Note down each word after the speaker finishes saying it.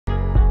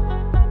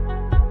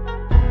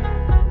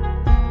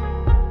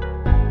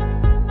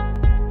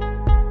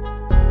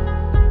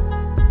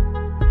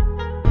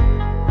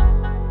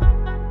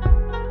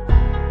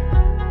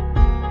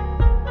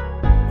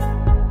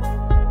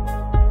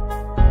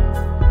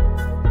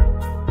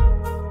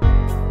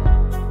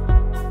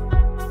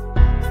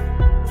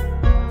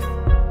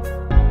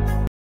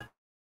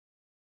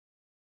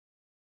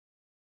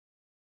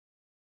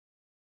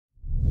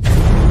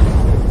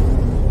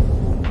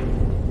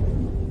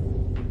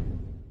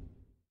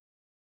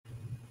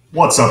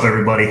What's up,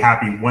 everybody?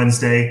 Happy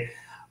Wednesday.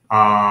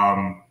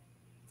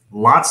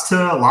 Lots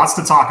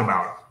to talk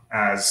about,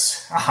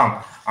 as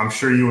I'm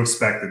sure you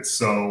expected.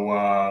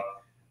 So,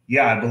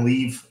 yeah, I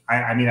believe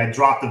I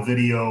dropped the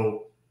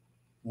video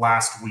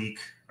last week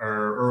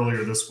or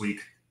earlier this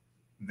week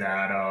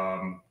that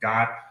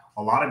got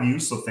a lot of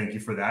views. So thank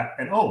you for that.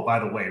 And oh, by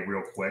the way,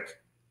 real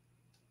quick,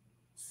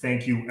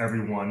 thank you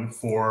everyone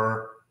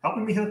for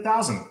helping me hit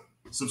 1,000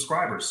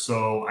 subscribers.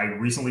 So I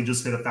recently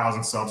just hit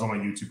 1,000 subs on my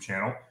YouTube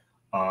channel.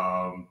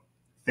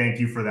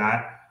 Thank you for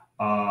that.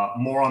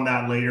 More on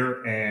that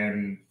later.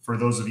 And for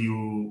those of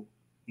you,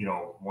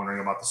 wondering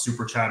about the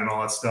super chat and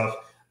all that stuff,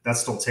 that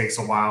still takes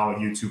a while.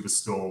 YouTube is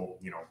still,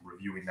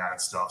 reviewing that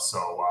and stuff.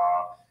 So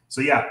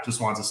yeah,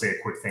 just wanted to say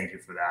a quick thank you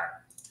for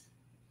that.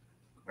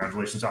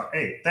 Congratulations.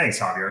 Hey, thanks,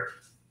 Javier.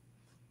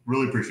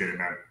 Really appreciate it,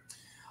 man.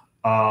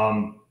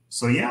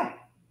 So yeah,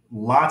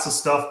 lots of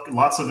stuff,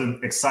 lots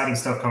of exciting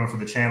stuff coming for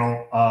the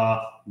channel.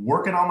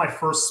 Working on my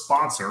first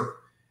sponsor,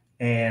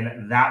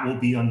 and that will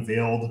be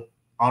unveiled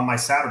on my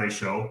Saturday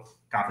show,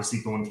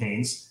 Cafecito and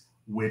Canes,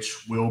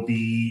 which will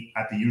be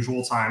at the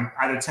usual time,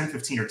 either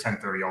 10:15 or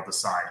 10:30. I'll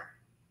decide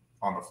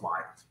on the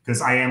fly,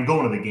 because I am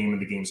going to the game,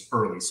 and the game's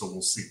early, so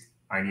we'll see.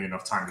 I need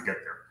enough time to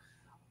get there.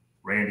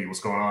 Randy, what's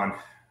going on?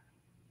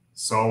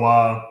 So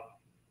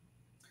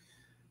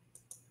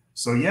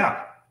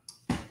yeah.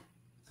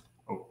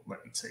 Oh,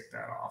 let me take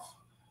that off.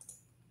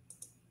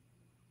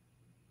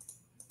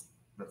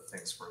 The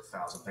things for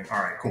 1,000 thing.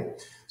 All right, cool.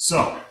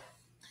 So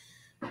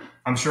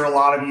I'm sure a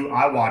lot of you,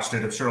 I watched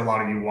it. I'm sure a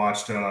lot of you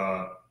watched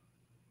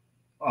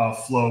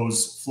Flow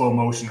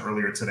Motion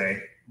earlier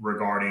today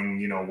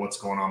regarding,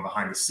 what's going on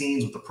behind the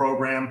scenes with the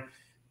program.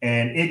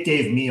 And it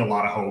gave me a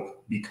lot of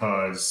hope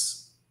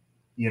because,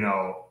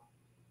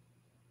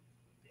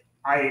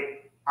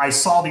 I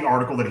saw the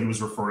article that he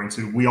was referring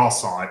to. We all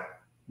saw it,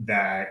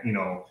 that,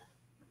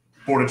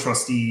 Board of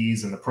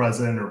Trustees and the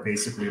president are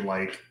basically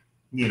like,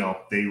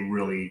 they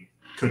really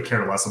could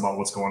care less about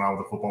what's going on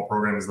with the football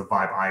program, is the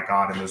vibe I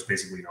got, and there's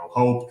basically no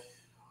hope.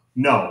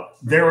 No,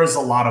 there is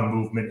a lot of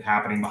movement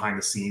happening behind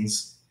the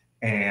scenes.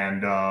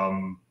 And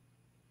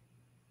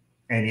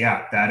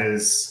yeah,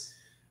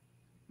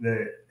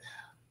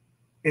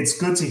 it's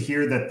good to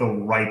hear that the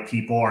right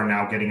people are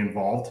now getting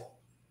involved.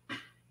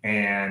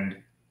 And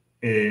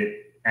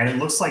it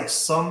looks like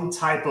some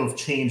type of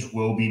change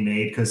will be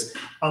made, because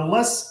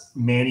unless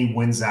Manny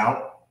wins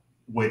out,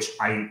 which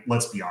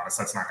let's be honest,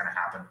 that's not going to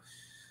happen.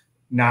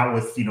 Not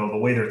with, the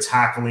way they're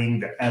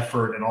tackling the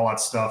effort and all that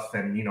stuff,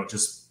 and,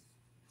 just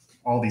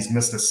all these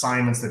missed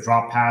assignments, that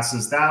drop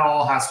passes, that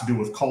all has to do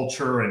with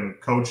culture and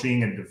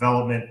coaching and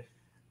development.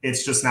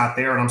 It's just not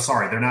there. And I'm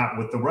sorry, they're not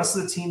with the rest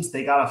of the teams. The teams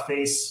they got to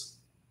face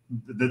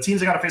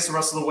the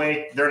rest of the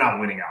way, they're not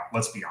winning out.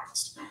 Let's be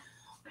honest.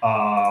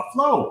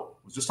 Flo,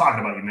 was just talking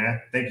about you, man.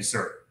 Thank you,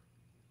 sir.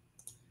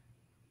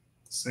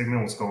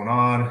 Sigmund, what's going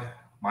on?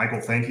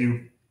 Michael, thank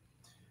you.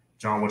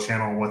 John, what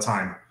channel and what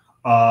time?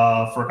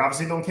 For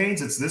Cafecito and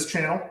Canes, it's this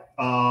channel.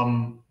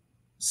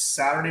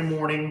 Saturday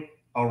morning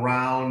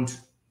around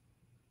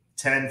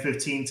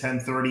 10:15,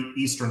 10:30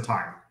 Eastern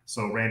time.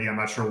 So, Randy, I'm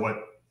not sure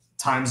what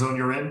time zone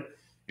you're in.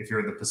 If you're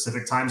in the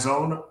Pacific time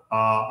zone,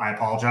 I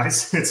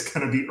apologize. It's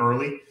going to be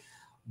early.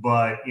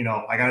 But,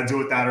 I got to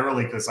do it that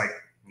early because I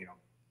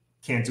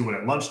can't do it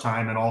at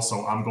lunchtime, and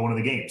also I'm going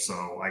to the game,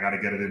 so I got to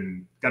get it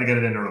in. Got to get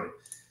it in early.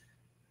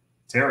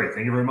 Terry,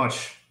 thank you very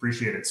much.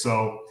 Appreciate it.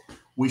 So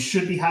we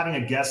should be having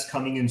a guest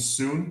coming in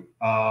soon,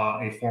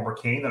 a former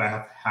Cane that I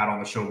have had on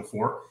the show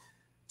before,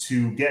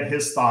 to get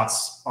his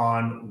thoughts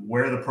on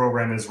where the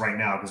program is right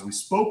now, because we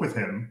spoke with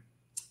him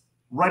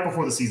right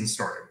before the season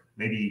started,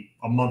 maybe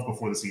a month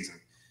before the season.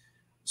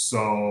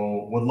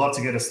 So would love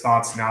to get his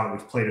thoughts now that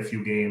we've played a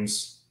few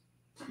games,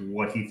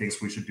 what he thinks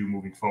we should do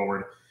moving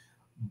forward.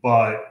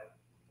 But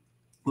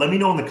let me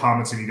know in the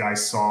comments if you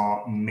guys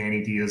saw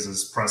Manny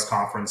Diaz's press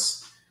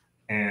conference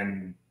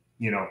and,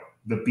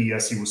 the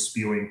BS he was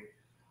spewing.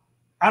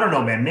 I don't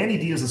know, man. Manny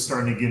Diaz is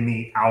starting to give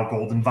me Al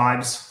Golden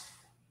vibes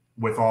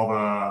with all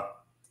the,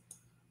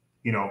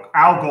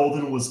 Al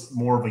Golden was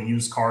more of a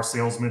used car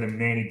salesman, and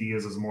Manny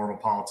Diaz is more of a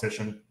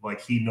politician.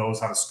 Like, he knows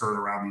how to skirt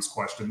around these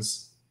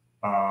questions.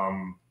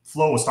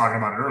 Flo was talking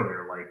about it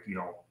earlier. Like,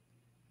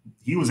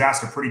 he was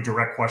asked a pretty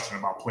direct question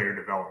about player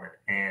development,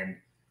 and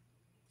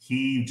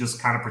he just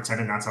kind of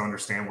pretended not to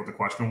understand what the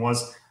question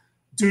was.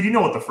 Dude, you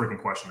know what the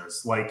freaking question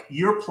is. Like,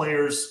 your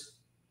players,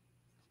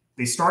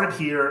 they started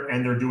here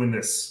and they're doing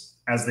this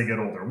as they get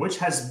older, which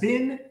has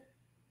been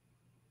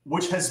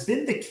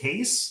the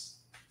case,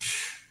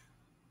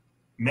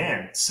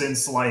 man,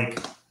 since like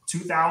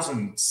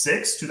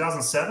 2006,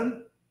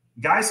 2007.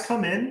 Guys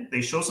come in,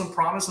 they show some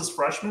promise as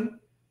freshmen,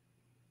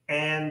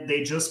 and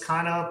they just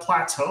kind of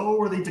plateau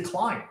or they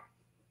decline,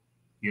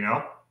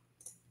 Yep.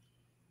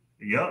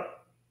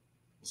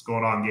 What's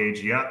going on,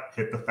 Gage? Yep.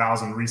 Hit the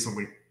 1,000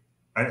 recently.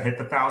 I hit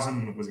the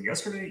 1,000, was it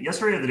yesterday?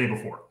 Yesterday or the day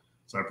before.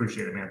 So I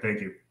appreciate it, man.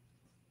 Thank you.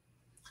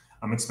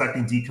 I'm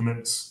expecting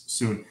decommits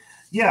soon.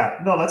 Yeah,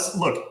 no,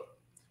 look.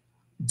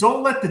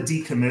 Don't let the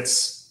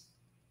decommits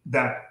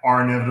that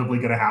are inevitably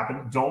going to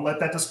happen. Don't let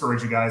that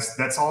discourage you guys.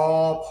 That's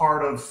all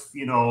part of,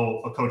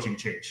 a coaching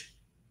change.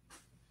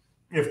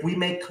 If we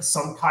make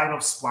some kind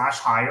of splash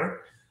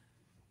hire,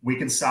 we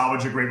can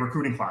salvage a great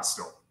recruiting class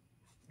still.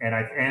 And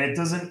it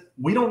doesn't,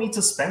 we don't need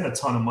to spend a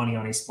ton of money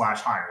on a splash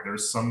hire.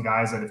 There's some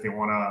guys that if they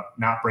want to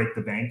not break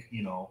the bank,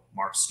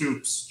 Mark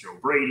Stoops, Joe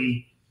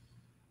Brady,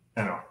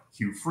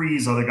 Hugh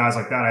Freeze, other guys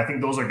like that. I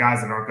think those are guys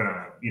that aren't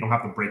you don't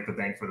have to break the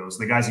bank for those.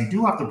 The guys you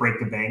do have to break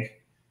the bank,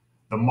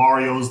 the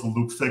Marios, the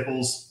Luke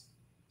Fickles,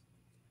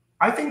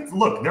 I think,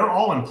 look, they're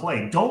all in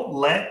play. Don't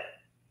let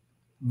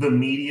the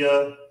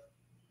media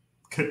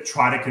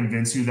try to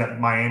convince you that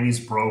Miami's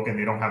broke and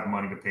they don't have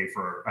money to pay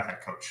for a head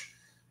coach.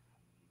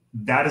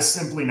 That is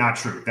simply not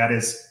true. That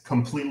is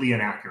completely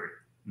inaccurate.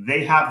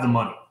 They have the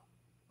money,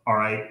 all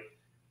right?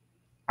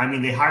 I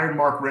mean, they hired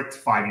Mark Richt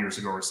 5 years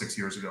ago or 6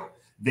 years ago.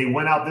 They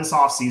went out this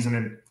offseason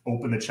and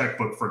opened the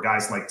checkbook for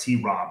guys like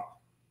T-Rob,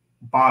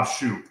 Bob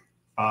Shoop,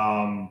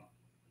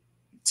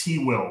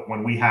 T-Will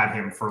when we had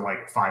him for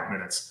like 5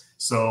 minutes.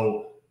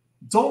 So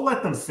don't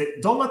let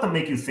them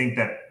make you think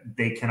that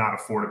they cannot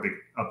afford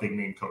a big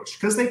name coach,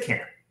 because they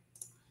can.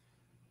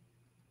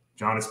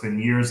 John, it's been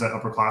years that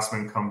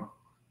upperclassmen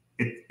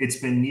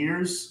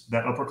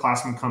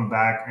come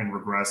back and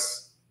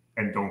regress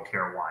and don't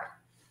care why.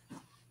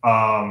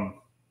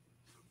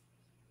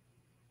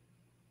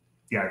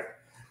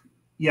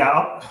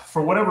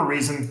 For whatever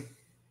reason,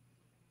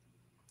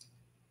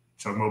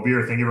 Chug Mo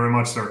Beer, thank you very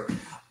much, sir.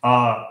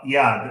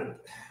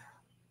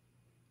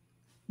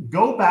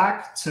 Go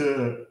back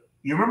to,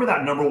 you remember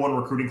that number one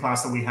recruiting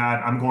class that we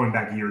had? I'm going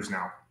back years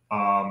now.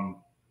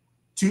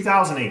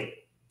 2008,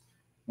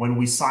 when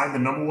we signed the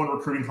number one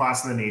recruiting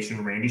class in the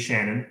nation. Randy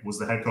Shannon was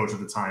the head coach at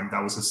the time.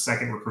 That was his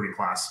second recruiting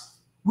class.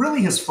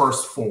 Really his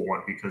first full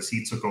one, because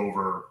he took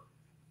over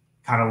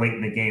kind of late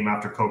in the game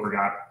after Coker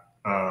got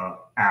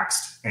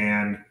axed.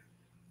 And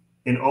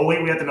in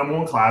 08, we had the number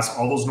one class,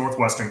 all those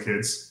Northwestern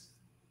kids.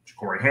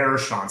 Corey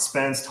Harris, Sean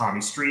Spence,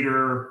 Tommy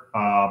Streeter,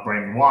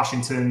 Brandon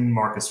Washington,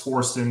 Marcus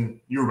Forston.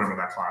 You remember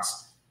that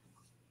class.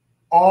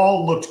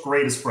 All looked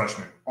great as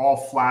freshmen. All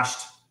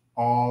flashed,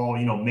 all,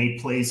 made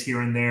plays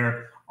here and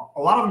there. A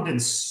lot of them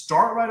didn't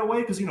start right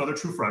away because, they're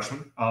true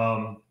freshmen.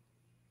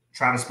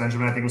 Travis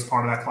Benjamin, I think, was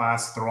part of that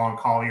class. Theron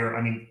Collier.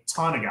 I mean,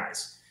 ton of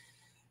guys.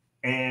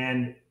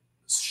 And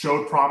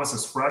showed promise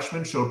as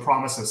freshmen, showed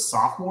promise as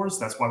sophomores.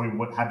 That's why we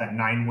had that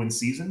 9-win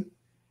season.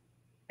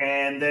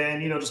 And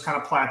then, just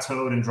kind of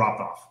plateaued and dropped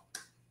off.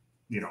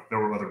 There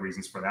were other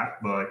reasons for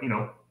that. But,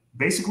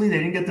 basically they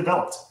didn't get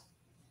developed.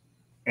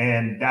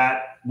 And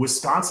that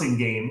Wisconsin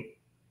game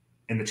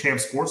in the Champ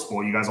Sports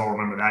Bowl, you guys all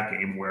remember that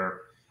game where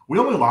we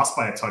only lost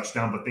by a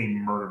touchdown, but they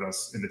murdered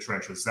us in the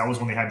trenches. That was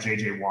when they had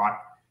J.J. Watt.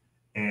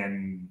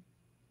 And,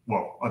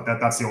 well,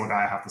 that's the only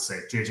guy I have to say,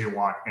 J.J.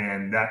 Watt.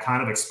 And that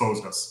kind of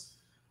exposed us,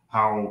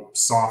 how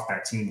soft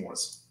that team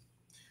was.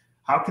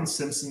 How can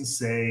Simpson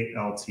say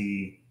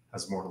LT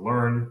has more to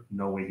learn?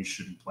 No way he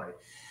shouldn't play.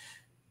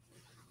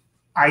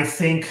 I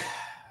think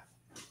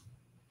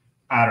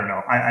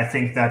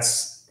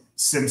that's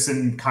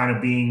Simpson kind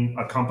of being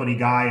a company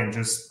guy and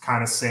just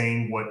kind of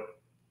saying what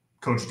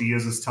Coach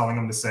Diaz is telling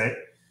him to say.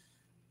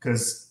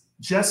 Because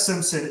Jess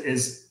Simpson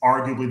is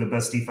arguably the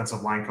best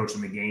defensive line coach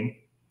in the game.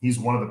 He's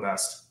one of the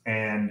best.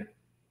 And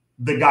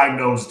the guy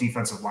knows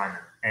defensive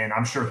linemen. And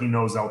I'm sure he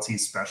knows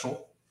LT's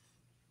special.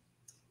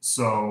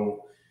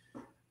 So,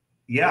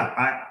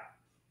 yeah,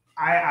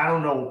 I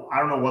don't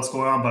know what's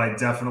going on, but I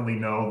definitely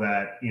know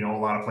that, a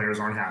lot of players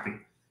aren't happy.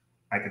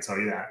 I can tell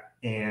you that.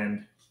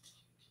 And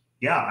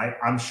yeah,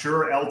 I'm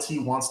sure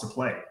LT wants to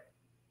play.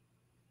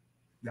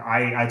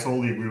 I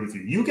totally agree with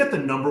you. You get the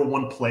number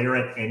one player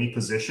at any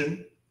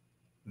position,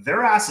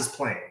 their ass is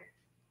playing.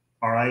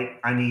 All right.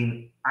 I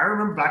mean, I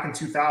remember back in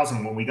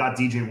 2000 when we got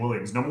DJ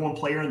Williams, number one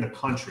player in the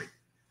country.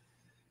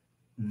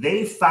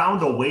 They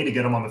found a way to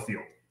get him on the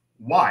field.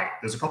 Why?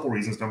 There's a couple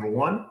reasons. Number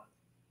one,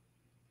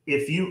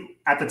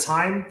 at the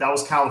time, that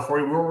was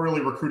California. We weren't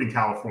really recruiting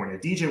California.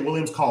 DJ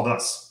Williams called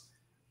us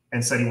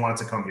and said he wanted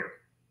to come here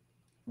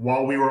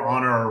while we were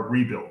on our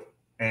rebuild.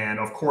 And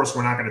of course,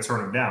 we're not going to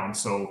turn him down.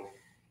 So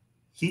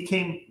he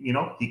came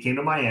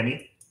to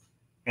Miami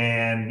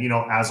and,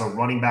 as a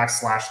running back /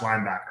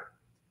 linebacker.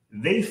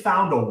 They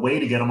found a way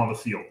to get him on the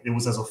field. It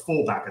was as a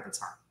fullback at the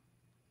time.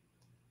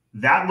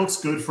 That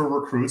looks good for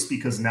recruits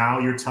because now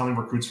you're telling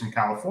recruits from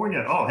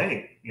California, oh,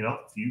 hey,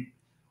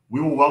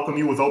 we will welcome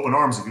you with open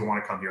arms if you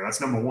want to come here.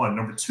 That's number one.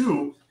 Number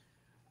two,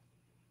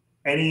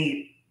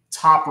 any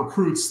top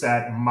recruits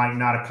that might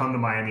not have come to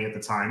Miami at the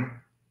time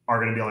are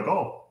going to be like,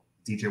 oh,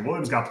 DJ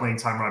Williams got playing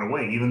time right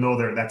away. Even though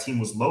that team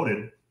was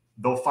loaded,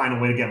 they'll find a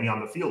way to get me on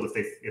the field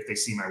if they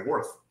see my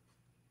worth.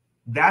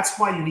 That's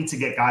why you need to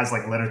get guys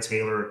like Leonard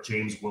Taylor,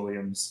 James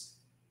Williams,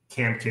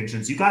 Cam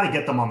Kinchins. You got to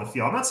get them on the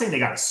field. I'm not saying they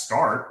got to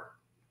start,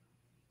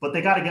 but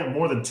they got to get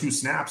more than 2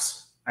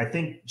 snaps. I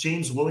think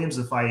James Williams,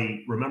 if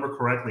I remember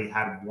correctly,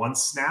 had 1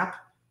 snap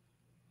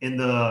in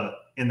the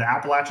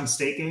Appalachian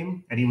State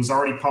game, and he was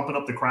already pumping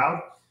up the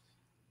crowd.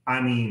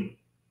 I mean,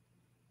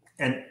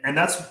 and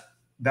that's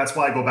that's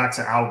why I go back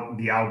to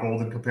the Al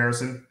Golden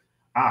comparison.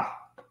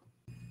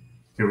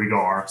 Here we go.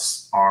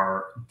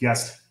 Our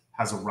guest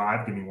has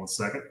arrived. Give me 1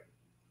 second.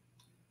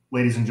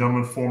 Ladies and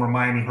gentlemen, former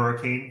Miami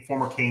Hurricane,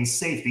 former Canes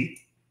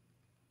safety,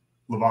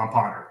 Levon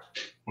Potter.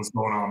 What's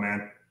going on,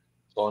 man?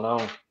 What's going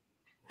on?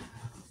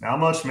 Not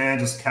much, man.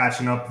 Just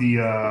catching up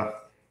the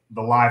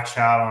live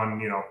chat on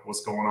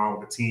what's going on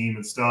with the team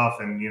and stuff,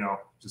 and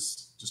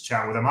just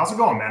chatting with them. How's it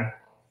going, man?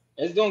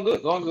 It's going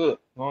good.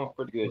 Going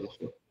pretty good. Just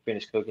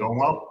finished cooking. Going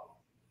well.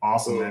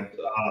 Awesome, man.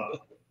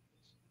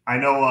 I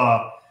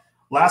know.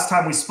 Last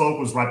time we spoke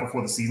was right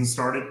before the season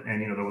started,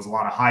 and there was a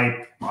lot of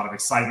hype, a lot of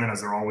excitement,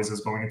 as there always is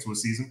going into a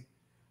season.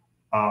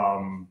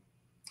 Oh,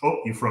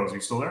 you froze. Are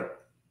you still there?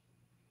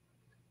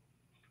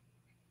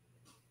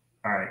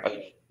 All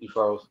right. You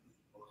froze.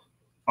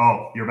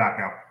 Oh, you're back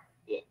now.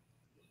 Yeah.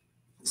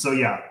 So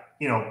yeah,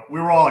 we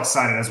were all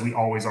excited, as we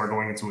always are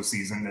going into a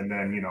season, and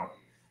then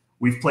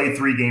we've played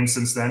 3 games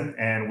since then,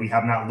 and we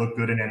have not looked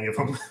good in any of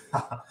them.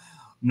 I'm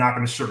not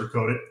going to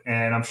sugarcoat it,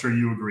 and I'm sure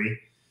you agree.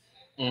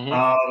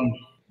 Mm-hmm.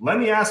 Let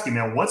me ask you,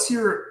 man, what's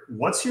your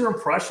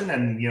impression?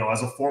 And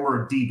as a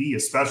former DB,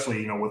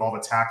 especially with all the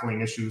tackling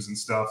issues and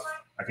stuff,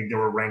 I think they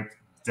were ranked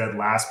dead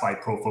last by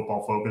Pro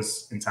Football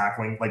Focus in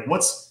tackling. Like,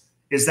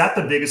 is that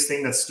the biggest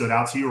thing that stood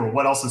out to you, or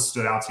what else has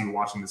stood out to you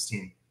watching this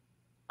team?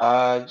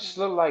 Just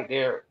look like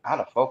they're out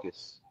of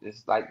focus.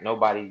 It's like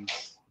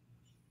nobody's.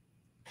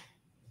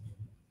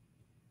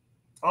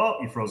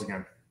 Oh, you froze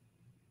again.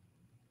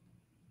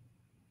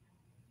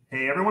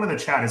 Hey, everyone in the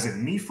chat, is it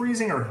me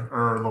freezing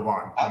or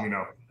Levon? Let me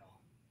know.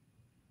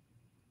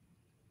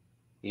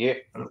 Yeah.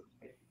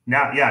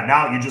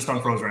 Now you just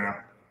unfroze right now.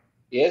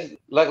 Yeah, it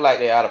look like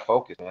they're out of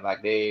focus, man.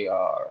 Like they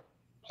are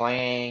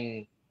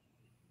playing.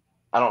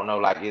 I don't know.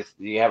 Like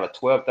you have a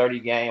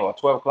 12:30 game or a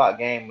 12 o'clock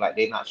game. Like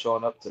they're not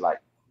showing up to like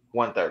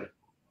 1:30.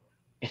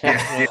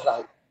 Yeah.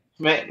 Like,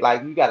 man,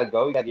 like you gotta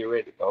go. You gotta get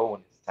ready to go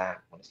when it's time.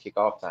 When it's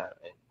kickoff time.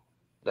 And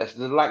that's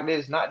like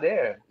it's not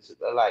there. It's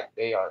like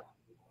they are.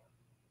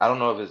 I don't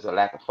know if it's a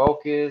lack of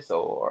focus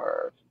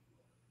or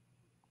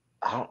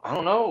I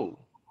don't know.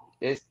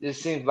 It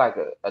seems like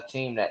a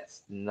team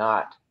that's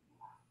not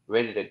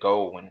ready to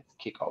go when it's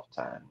kickoff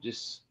time.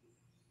 Just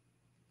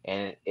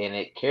and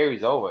it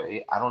carries over.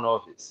 I don't know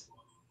if it's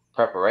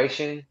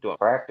preparation doing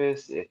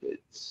practice, if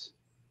it's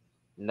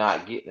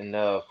not getting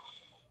enough.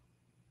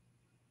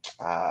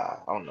 I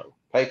don't know,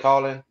 play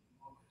calling.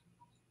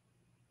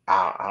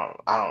 I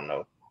don't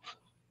know.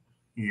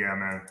 Yeah,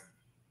 man.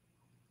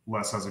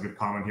 Les has a good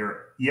comment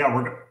here. Yeah,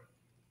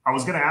 I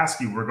was going to ask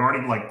you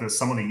regarding like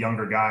some of the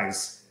younger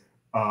guys.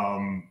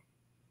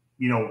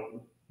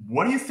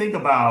 What do you think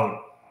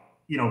about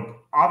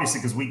obviously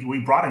because we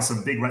brought in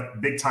some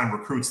big time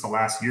recruits the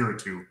last year or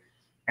two,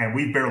 and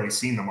we've barely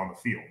seen them on the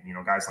field.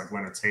 Guys like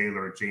Leonard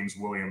Taylor, James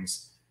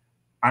Williams.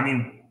 I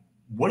mean,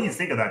 what do you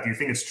think of that? Do you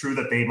think it's true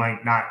that they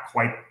might not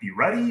quite be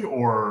ready,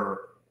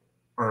 or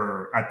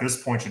at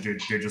this point should they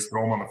just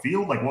throw them on the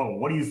field? Like,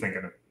 what do you think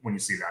of it when you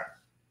see that?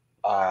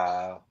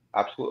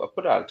 I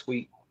put out a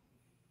tweet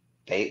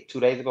 2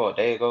 days ago, a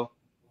day ago.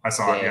 I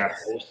saw it. Yeah,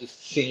 it was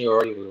just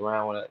seniority was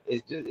around.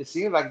 It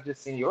seems like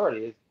just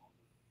seniority.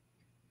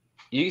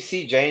 You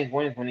see James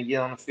Williams when he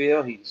get on the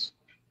field,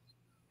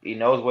 he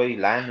knows where he's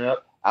lining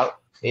up.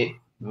 It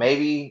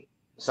maybe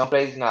some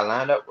places not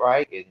lined up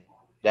right, and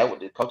that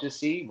what the coaches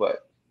see.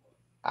 But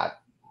a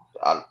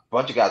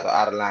bunch of guys are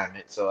out of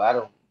alignment, so I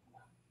don't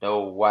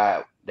know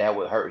why that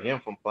would hurt him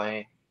from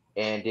playing.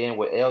 And then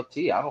with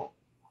LT, I don't.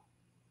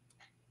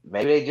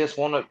 Maybe they just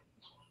want to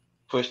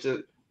push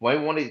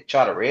maybe want to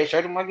try to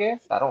redshirt him. I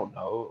guess I don't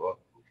know, or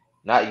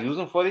not use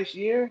him for this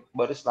year.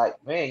 But it's like,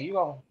 man, if you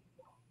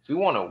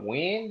want to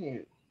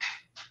win,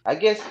 I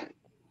guess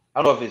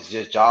I don't know if it's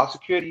just job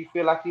security you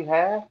feel like you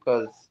have,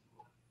 because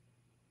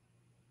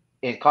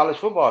in college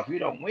football, if you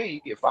don't win,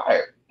 you get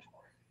fired.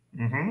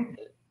 Mm-hmm.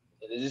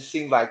 It just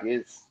seems like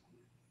it's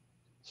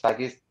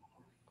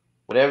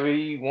whatever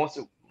he wants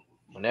to.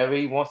 Whenever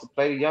he wants to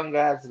play the young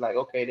guys, it's like,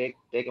 okay,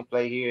 they can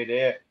play here or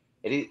there.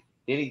 And then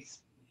he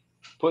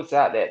puts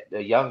out that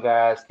the young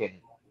guys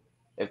can,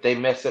 if they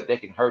mess up, they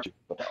can hurt you.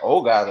 But the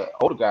older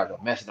guys are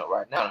messing up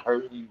right now and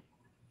hurting you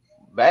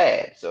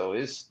bad. So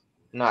it's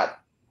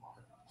not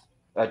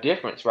a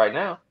difference right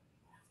now.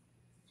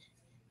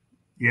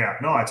 Yeah,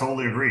 no, I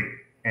totally agree.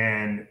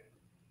 And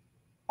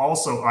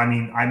also, I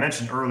mean, I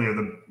mentioned earlier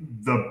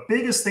the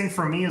biggest thing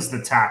for me is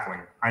the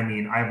tackling. I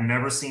mean, I've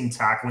never seen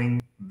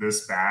tackling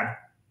this bad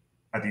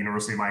at the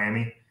University of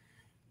Miami.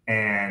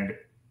 And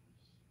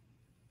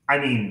I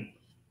mean,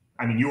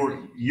 you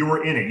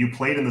were in it. You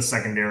played in the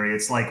secondary.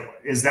 It's like,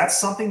 is that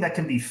something that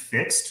can be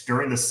fixed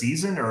during the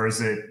season, or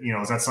is it,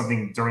 is that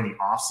something during the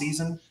off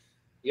season?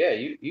 Yeah,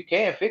 you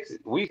can fix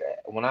it.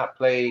 When I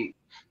played,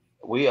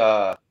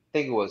 I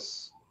think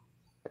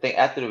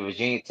after the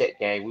Virginia Tech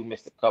game, we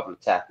missed a couple of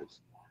tackles.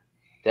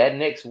 That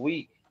next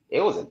week,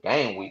 it was a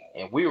game week,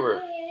 and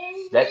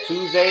that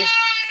Tuesday,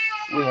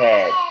 we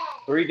had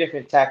 3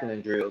 different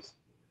tackling drills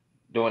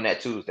during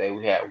that Tuesday.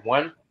 We had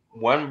one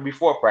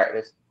before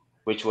practice,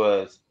 which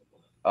was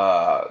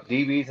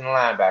DBs and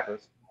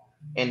linebackers.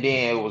 And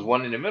then it was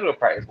one in the middle of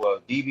practice.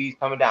 Well, DBs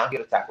coming down here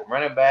to tackle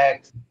running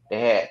backs. They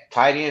had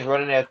tight ends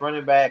running as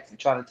running backs and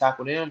trying to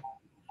tackle them.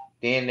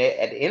 Then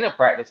at the end of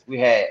practice, we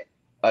had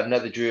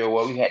another drill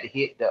where we had to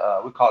hit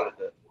the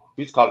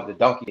we used to call it the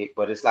donkey kick,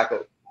 but it's like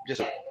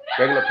just a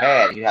regular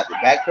pad. You have to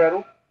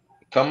backpedal,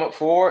 come up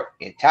forward,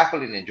 and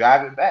tackle it and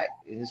drive it back.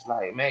 And it's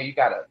like, man,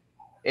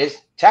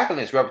 it's tackling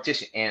is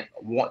repetition and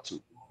want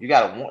to. You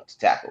gotta want to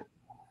tackle.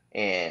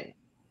 And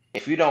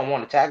if you don't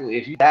want to tackle,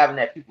 if you diving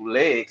at people's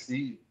legs,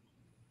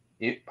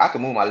 I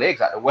can move my legs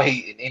out the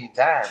way at any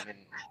time,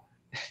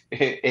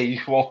 and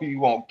you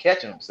won't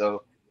catch them.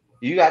 So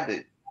you got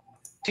to.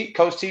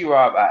 Coach T.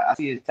 Rob, I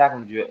see his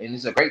tackling drill, and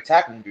it's a great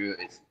tackling drill.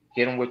 It's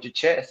hit him with your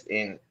chest,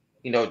 and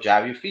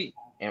drive your feet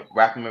and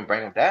wrap him and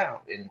bring him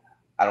down. And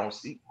I don't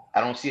see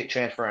it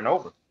transferring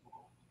over.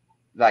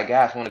 Like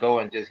guys want to go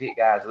and just hit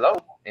guys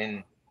low,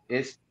 and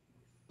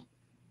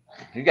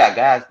you got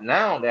guys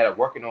now that are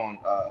working on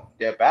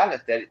their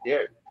balance, that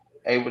they're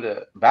able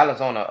to balance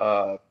on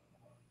a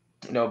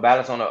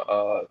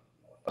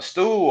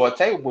stool or a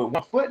table with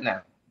 1 foot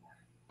now.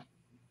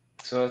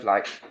 So it's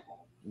like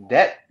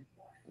that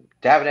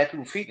diving at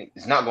people's feet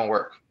is not going to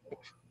work.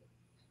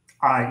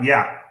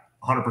 Yeah,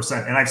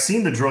 100%. And I've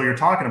seen the drill you're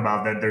talking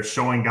about, that they're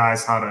showing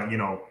guys how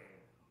to,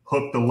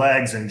 hook the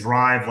legs and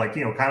drive like,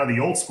 kind of the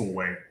old school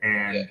way.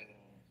 And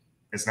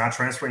it's not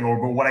transferring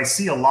over. But what I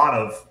see a lot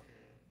of,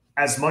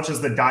 as much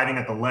as the diving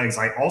at the legs,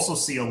 I also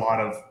see a lot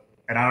of,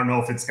 and I don't know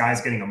if it's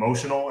guys getting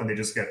emotional and they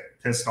just get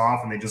pissed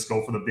off and they just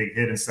go for the big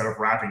hit instead of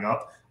wrapping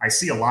up. I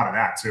see a lot of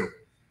that too.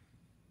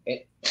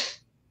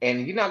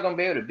 And you're not going to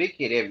be able to big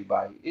hit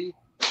everybody.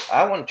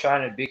 I wasn't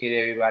trying to big hit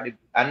everybody.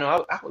 I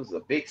know I was a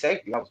big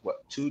safety. I was,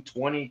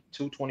 220,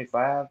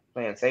 225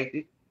 playing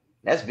safety.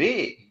 That's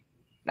big.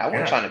 Now, I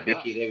wasn't trying to big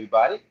hit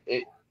everybody.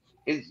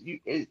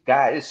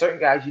 It's certain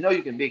guys,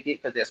 you can big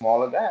hit because they're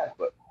smaller guys,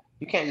 but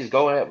you can't just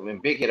go in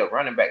and big hit a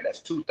running back that's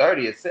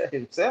 230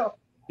 himself.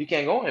 You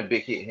can't go in and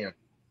big hit him.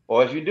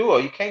 Or if you do,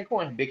 you can't go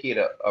in and big hit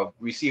a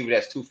receiver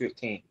that's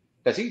 215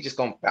 because he's just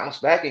going to bounce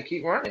back and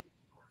keep running.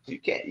 You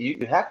can't.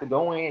 You have to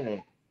go in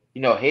and,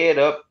 head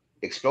up,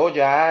 explode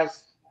your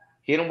eyes,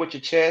 hit them with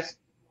your chest,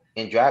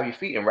 and drive your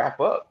feet and wrap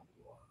up.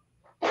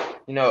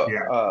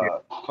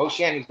 Coach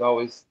Shannon used to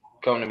always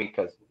come to me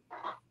because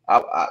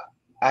I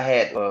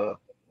had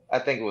I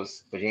think it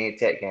was Virginia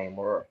Tech game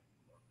or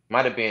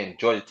might have been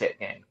Georgia Tech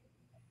game.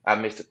 I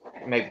missed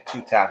maybe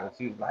 2 tackles.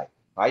 He was like,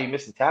 "Why are you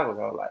missing tackles?"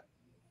 I was like,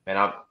 "Man,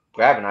 I'm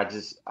grabbing.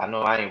 I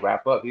know I ain't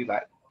wrap up." He's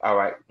like, "All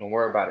right, don't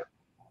worry about it.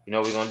 You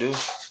know what we're gonna do?"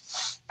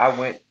 I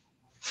went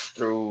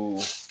through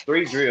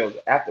 3 drills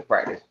after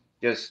practice,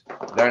 just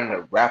learning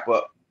to wrap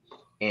up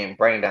and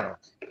bring down.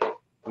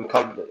 We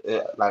call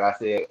it, like I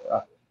said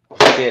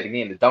it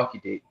again, the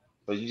donkey dick.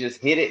 So you just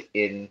hit it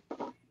and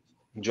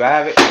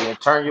drive it, and then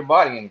turn your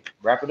body and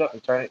wrap it up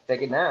and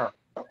take it down.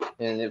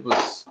 And it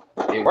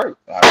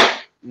worked.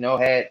 I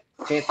had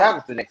 10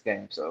 tackles the next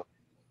game. So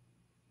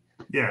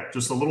yeah,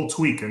 just a little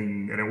tweak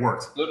and it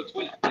worked. A little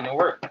tweak and it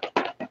worked.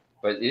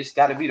 But it's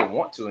got to be the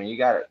want to, and you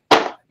got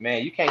to,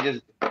 man. You can't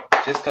just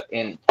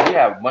and we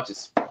have a bunch of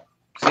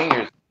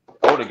seniors,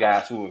 older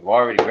guys who have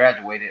already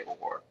graduated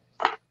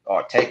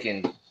or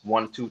taken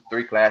 1, 2,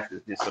 3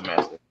 classes this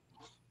semester.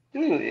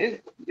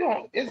 Dude,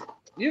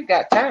 you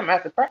got time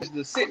after practice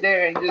to sit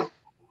there and just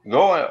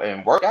go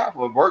and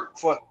work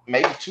for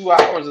maybe 2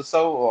 hours or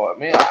so,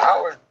 or an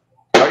hour,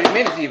 30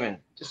 minutes even,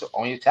 just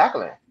on your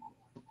tackling.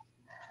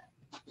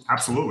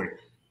 Absolutely.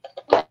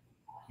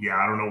 Yeah,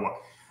 I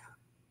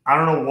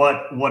don't know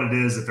what it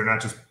is, if they're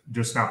not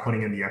just not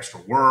putting in the extra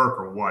work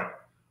or what.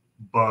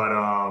 But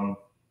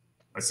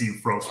I see you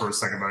froze for a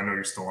second, but I know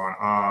you're still on.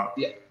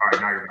 Yeah. All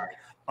right, now you're back.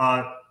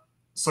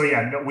 So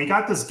yeah, no, we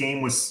got this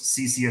game with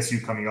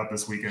CCSU coming up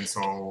this weekend.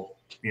 So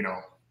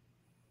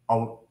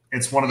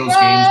it's one of those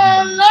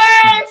games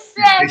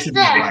they should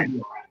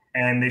be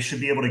and they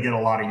should be able to get a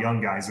lot of young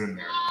guys in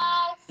there.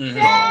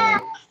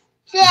 Mm-hmm.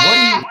 So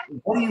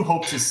what do you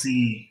hope to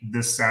see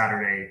this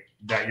Saturday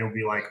that you'll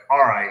be like, all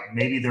right,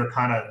 maybe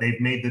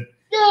they've made the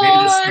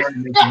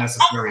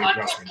necessary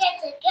adjustments?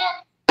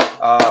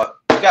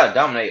 We gotta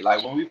dominate.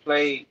 Like when we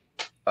played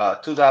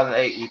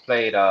 2008, we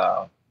played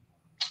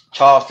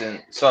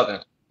Charleston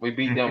Southern. We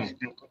beat them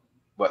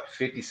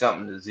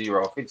 50-something to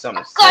 0,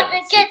 50-something to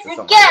 7, 6 or something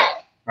like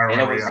that.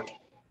 And it was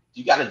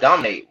you gotta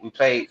dominate. We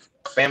played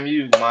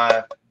FAMU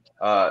my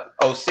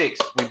 06.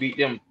 We beat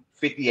them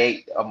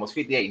 58, almost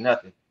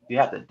 58-0. You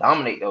have to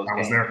dominate those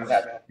games. You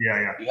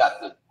have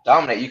to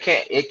dominate.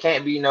 It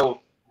can't be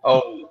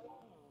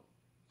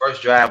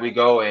first drive we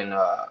go and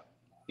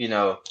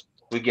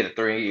we get a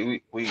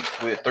 3,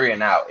 we're 3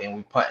 and out and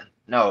we punting.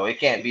 No, it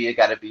can't be. It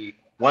got to be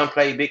one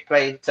play, big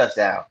play,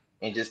 touchdown,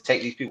 and just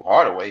take these people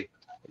hard away.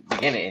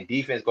 Beginning and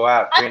defense go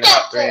out, 3 and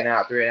out, 3 and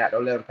out, 3 and out.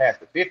 Don't let them pass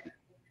the 50.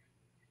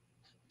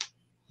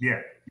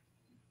 Yeah.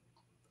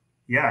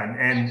 Yeah,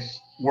 and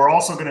we're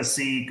also going to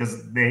see,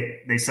 because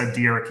they said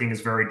De'Ara King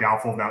is very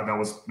doubtful. That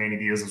was Manny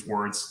Diaz's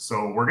words.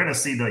 So we're going to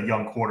see the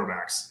young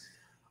quarterbacks.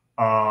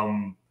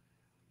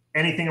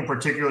 Anything in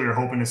particular you're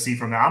hoping to see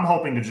from that? I'm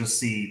hoping to just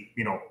see,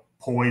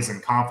 poise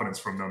and confidence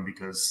from them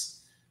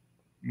because,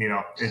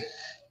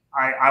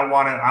 I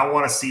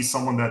want to see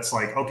someone that's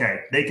like,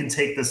 okay, they can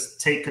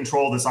take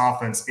control of this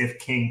offense if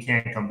King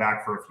can't come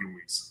back for a few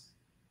weeks.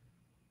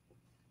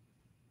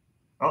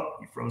 Oh,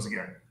 you froze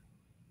again.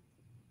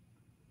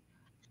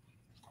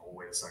 Oh,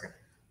 wait a second.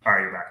 All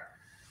right, you're back.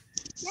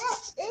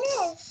 That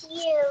is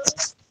you.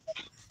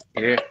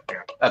 Yeah.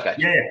 Okay.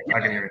 Yeah,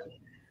 I can hear you.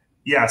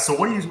 Yeah. So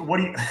what do you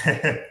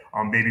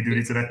on baby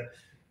duty today?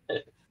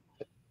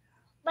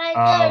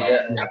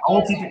 I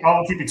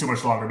won't keep you too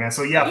much longer, man.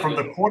 So yeah, from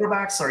the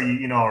quarterbacks, are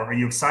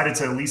you excited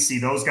to at least see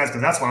those guys?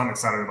 Because that's what I'm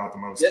excited about the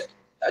most.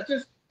 I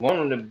just want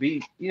them to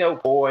be,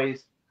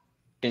 poised,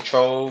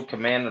 control,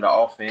 command of the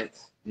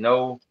offense.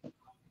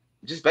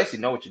 Just basically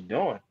know what you're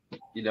doing.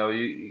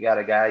 You got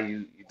a guy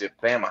you've been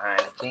playing behind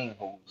the team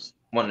who's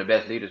one of the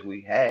best leaders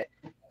we had.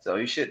 So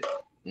you should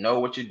know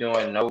what you're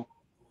doing,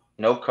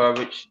 know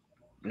coverage,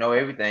 know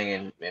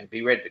everything, and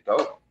be ready to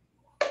go.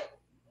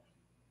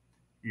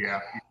 Yeah.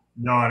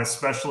 No, and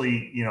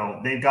especially,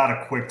 they've got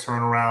a quick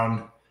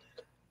turnaround.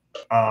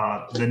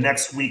 The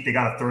next week, they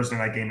got a Thursday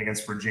night game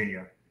against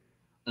Virginia.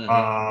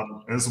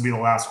 Mm-hmm. This will be the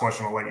last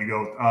question. I'll let you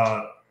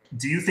go.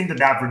 Do you think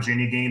that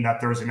Virginia game,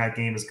 that Thursday night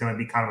game, is going to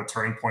be kind of a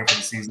turning point for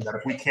the season? That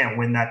if we can't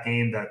win that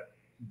game, that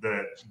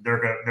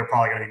they're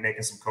probably going to be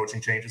making some coaching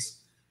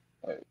changes?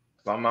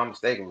 If I'm not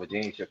mistaken,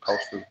 Virginia's your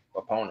coastal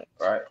opponent,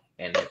 right?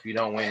 And if you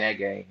don't win that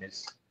game,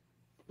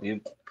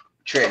 you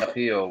treading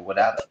uphill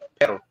without a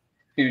pedal.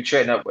 You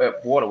treading up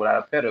water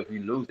without a pedal if you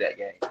lose that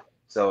game.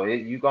 So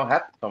you're going to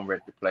have to come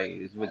ready to play.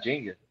 It's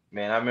Virginia.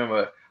 Man, I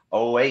remember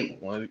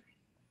 2008 when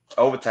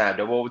overtime.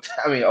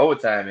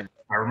 And,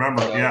 I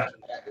remember, yeah.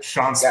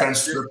 Sean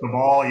Spence stripped the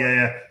ball.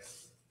 Yeah.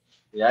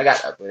 Yeah, I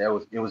got that, but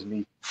it was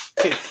me.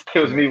 It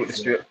was me with the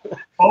strip.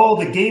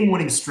 Oh, the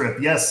game-winning strip.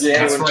 Yes,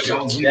 yeah, that's right.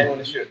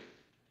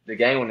 The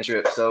game-winning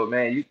strip. So,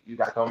 man, you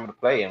got to come to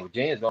play. And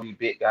Virginia's going to be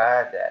big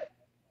guys that,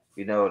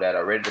 that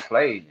are ready to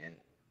play. And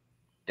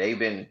they've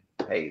been,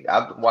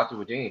 I've watched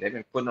Virginia. They've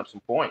been putting up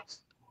some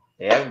points.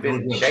 They haven't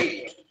been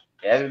shady.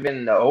 They haven't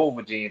been the old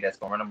Virginia that's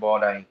going to run the ball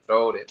down and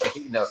throw it.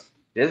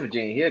 This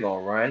Virginia here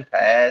going to run,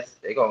 pass.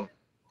 You're going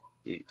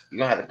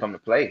to have to come to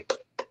play.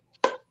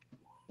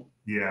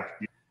 Yeah.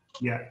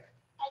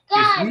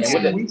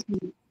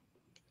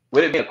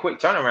 Would it be a quick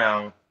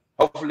turnaround?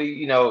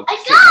 Hopefully, Garrett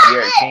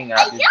King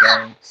out this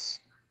game.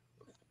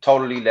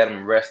 Totally let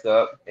him rest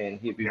up, and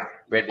he'll be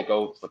ready to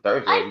go for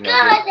Thursday. Get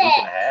a week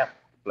and a half to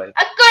play.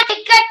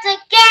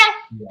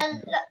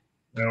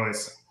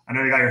 Anyways, I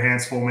know you got your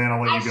hands full, man.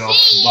 I'll let you go.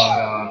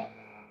 But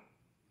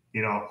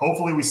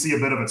hopefully we see a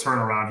bit of a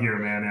turnaround here,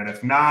 man. And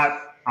if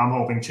not, I'm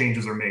hoping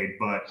changes are made.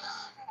 But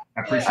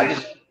I appreciate it.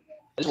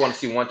 I just want to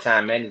see one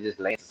time Manny just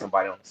laying to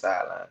somebody on the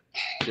sideline.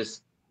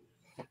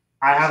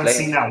 I haven't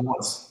seen that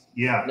once.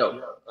 Yeah. No,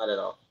 not at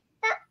all.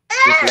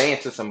 Just laying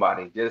to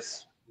somebody.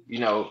 Just,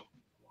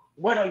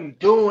 what are you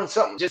doing?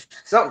 Just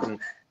something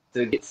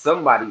to get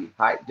somebody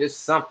hyped.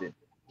 Just something.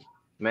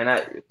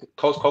 Man,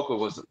 Coach Coker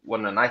was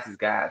one of the nicest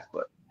guys,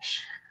 but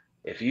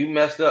if you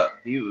messed up,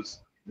 he was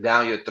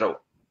down your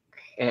throat.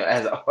 And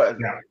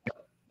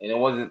it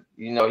wasn't,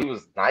 he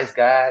was a nice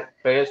guy,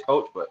 players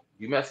coach, but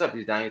you mess up,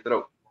 he's down your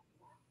throat.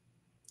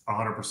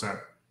 100%.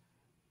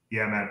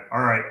 Yeah, man.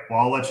 All right. Well,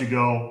 I'll let you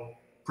go.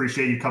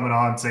 Appreciate you coming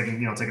on,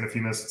 taking a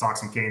few minutes to talk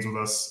some Canes with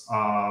us.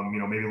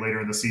 Maybe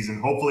later in the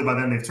season. Hopefully by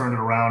then they've turned it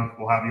around.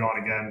 We'll have you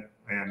on again,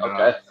 and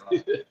okay.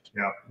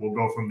 We'll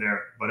go from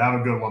there. But have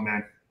a good one,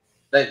 man.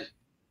 Thanks.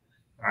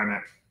 All right,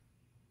 man.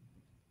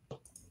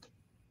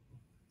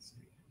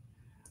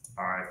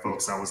 All right,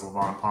 folks. That was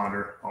Levon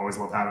Ponder. Always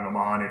love having him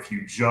on. If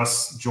you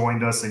just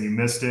joined us and you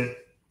missed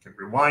it, you can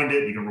rewind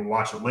it. You can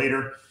rewatch it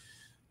later.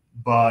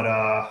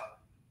 But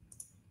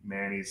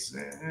Manny's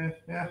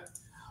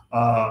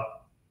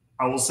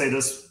I will say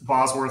this,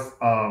 Bosworth.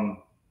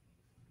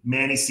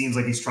 Manny seems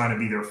like he's trying to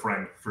be their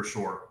friend for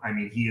sure. I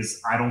mean, he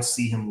is. I don't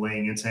see him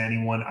laying into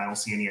anyone. I don't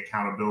see any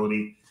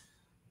accountability.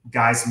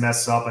 Guys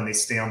mess up and they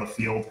stay on the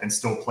field and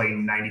still play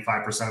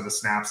 95% of the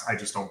snaps. I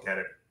just don't get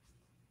it.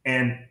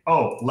 And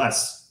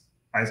Les,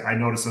 I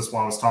noticed this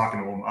while I was talking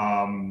to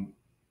him.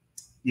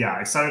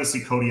 Excited to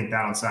see Cody and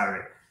Thad on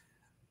Saturday.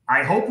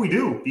 I hope we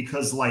do,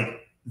 because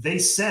they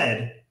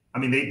said,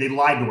 they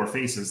lied to our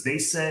faces. They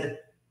said,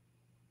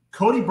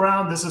 Cody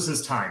Brown, this is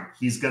his time.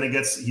 He's gonna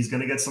get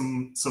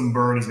some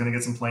burn. He's gonna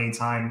get some playing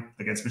time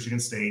against Michigan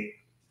State.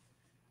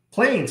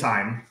 Playing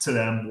time to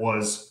them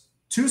was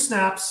 2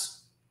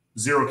 snaps,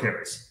 0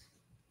 carries.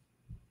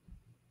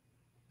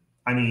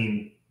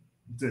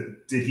 Did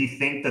he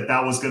think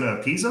that was gonna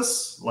appease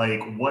us?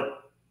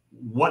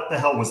 What the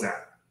hell was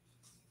that?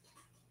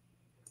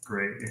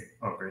 Great.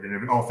 Oh, great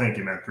interview. Oh, thank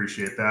you, man.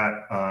 Appreciate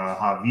that.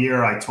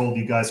 Javier, I told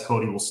you guys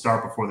Cody will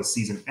start before the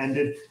season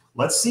ended.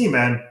 Let's see,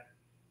 man.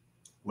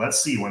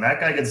 Let's see. When that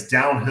guy gets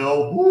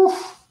downhill, whew,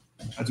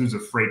 that dude's a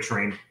freight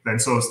train. Then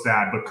so is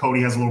Thad. But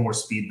Cody has a little more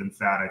speed than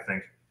Thad, I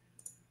think.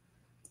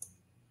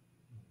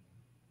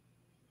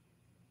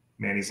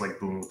 Man, he's like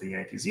booing with the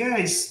Yankees. Yeah,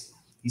 he's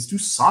too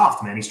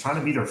soft, man. He's trying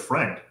to be their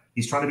friend.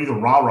 He's trying to be the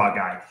rah-rah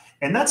guy.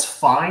 And that's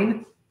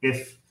fine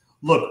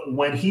Look,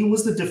 when he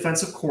was the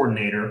defensive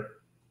coordinator,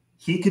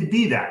 he could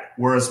be that,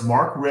 whereas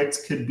Mark Richt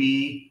could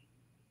be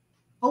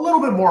a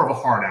little bit more of a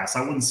hard ass.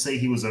 I wouldn't say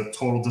he was a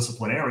total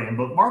disciplinarian,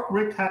 but Mark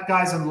Richt had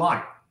guys in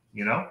line,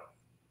 you know?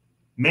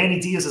 Manny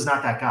Diaz is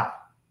not that guy.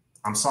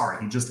 I'm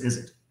sorry, he just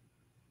isn't.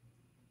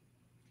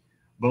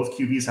 Both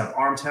QBs have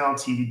arm talent.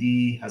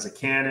 TVD has a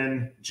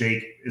cannon.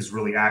 Jake is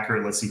really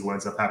accurate. Let's see who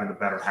ends up having the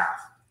better half,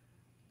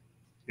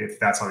 if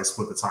that's how they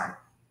split the time.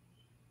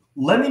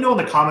 Let me know in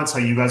the comments how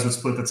you guys would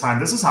split the time.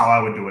 This is how I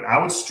would do it. I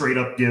would straight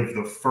up give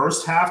the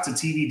first half to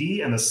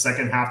TVD and the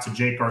second half to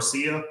Jake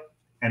Garcia,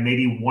 and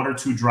maybe 1 or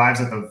 2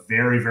 drives at the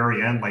very,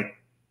 very end, like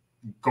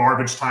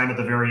garbage time at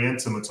the very end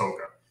to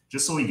Matoka,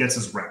 just so he gets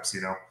his reps,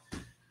 you know?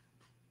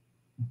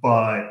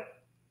 But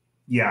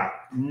yeah,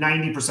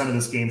 90% of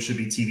this game should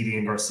be TVD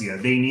and Garcia.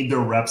 They need their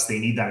reps. They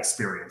need that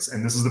experience.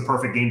 And this is the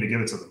perfect game to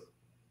give it to them,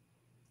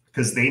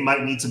 because they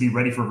might need to be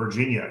ready for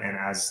Virginia. And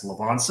as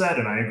Levon said,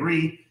 and I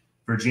agree,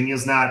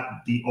 Virginia's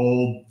not the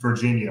old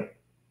Virginia.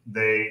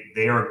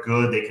 They are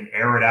good. They can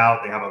air it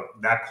out. They have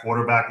that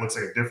quarterback looks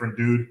like a different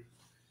dude.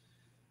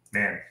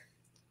 Man,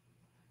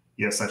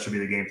 yes, that should be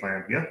the game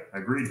plan. Yeah,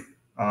 agreed.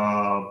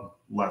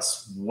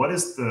 Les, what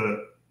is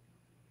the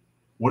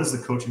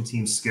coaching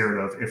team scared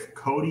of? If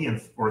Cody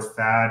or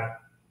Thad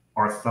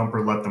or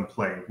Thumper let them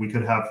play, we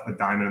could have a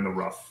diamond in the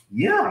rough.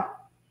 Yeah.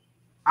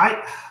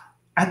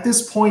 At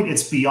this point,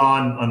 it's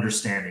beyond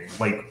understanding.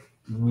 Like,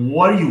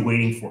 what are you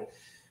waiting for?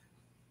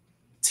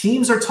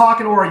 Teams are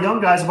talking to our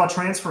young guys about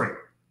transferring.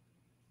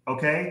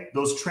 Okay?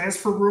 Those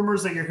transfer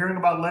rumors that you're hearing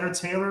about Leonard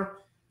Taylor,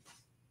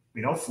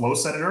 you know, Flo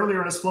said it earlier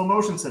in his slow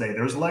motion today.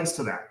 There's legs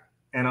to that.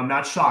 And I'm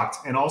not shocked.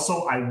 And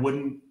also, I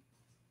would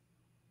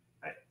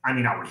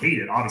hate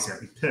it. Obviously, I'd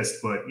be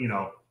pissed. But, you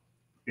know,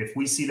 if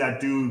we see that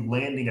dude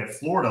landing at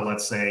Florida,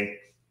 let's say,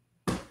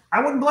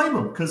 I wouldn't blame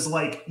him, because,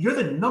 like, you're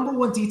the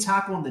 #1 D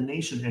tackle in the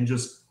nation and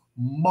just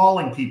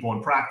mauling people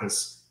in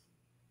practice.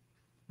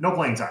 No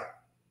playing time.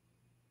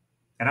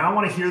 And I don't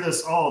want to hear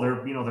this, oh,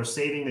 they're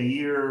saving a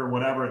year or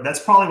whatever. That's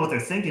probably what they're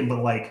thinking,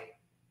 but, like,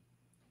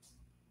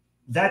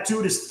 that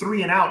dude is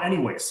 3 and out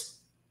anyways.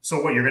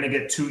 So what, you're going to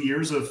get 2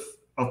 years of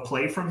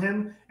play from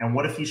him? And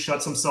what if he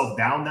shuts himself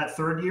down that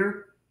 3rd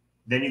year?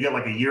 Then you get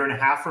like a 1.5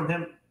 years from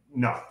him?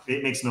 No,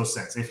 it makes no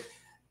sense.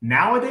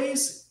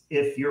 Nowadays,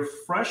 if your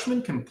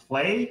freshman can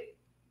play,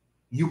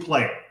 you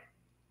play it.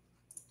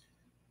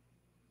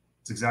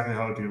 It's exactly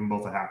how I give them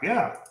both a half.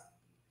 Yeah,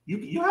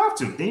 you have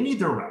to. They need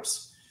their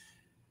reps.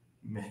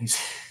 Man,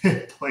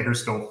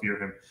 players don't fear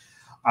him.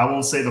 I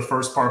won't say the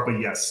first part, but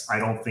yes, I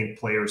don't think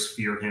players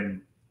fear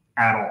him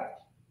at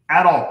all.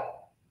 At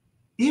all.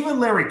 Even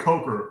Larry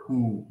Coker,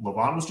 who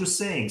Levon was just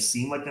saying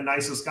seemed like the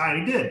nicest guy,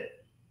 and he did.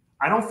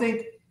 I don't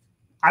think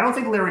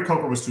Larry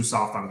Coker was too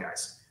soft on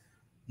guys.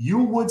 You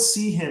would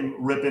see him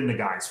rip into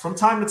guys from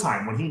time to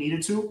time when he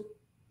needed to.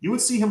 You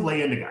would see him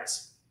lay into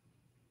guys.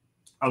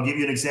 I'll give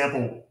you an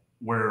example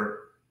where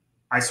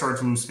I started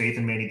to lose faith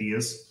in Manny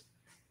Diaz.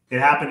 It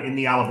happened in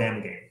the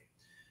Alabama game.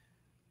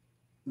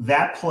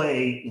 That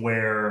play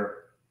where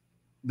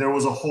there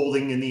was a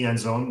holding in the end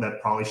zone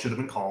that probably should have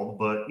been called,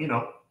 but, you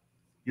know,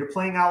 you're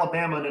playing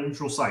Alabama in a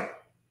neutral site.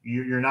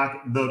 You're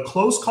not – the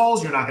close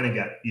calls you're not going to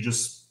get.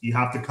 You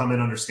have to come in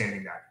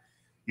understanding that.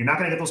 You're not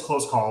going to get those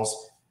close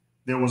calls.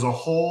 There was a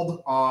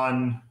hold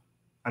on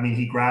 –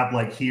 he grabbed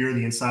like here,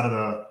 the inside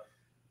of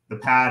the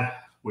pad,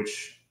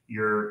 which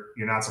you're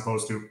not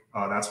supposed to.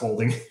 That's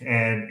holding.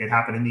 And it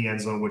happened in the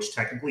end zone, which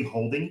technically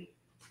holding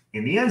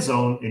in the end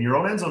zone, in your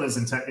own end zone,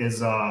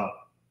 is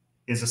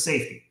a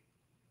safety,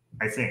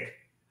 I think.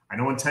 I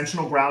know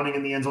intentional grounding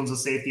in the end zone is a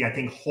safety. I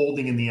think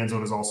holding in the end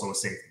zone is also a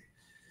safety.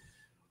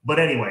 But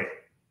anyway,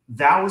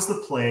 that was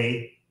the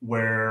play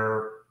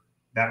where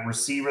that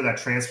receiver, that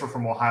transfer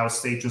from Ohio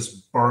State,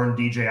 just burned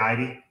DJ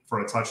Ivey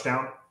for a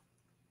touchdown.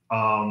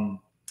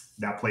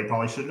 That play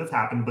probably shouldn't have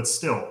happened, but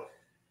still,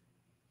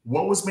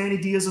 what was Manny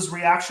Diaz's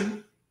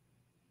reaction?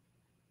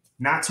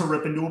 Not to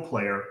rip into a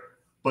player,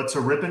 but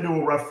to rip into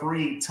a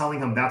referee telling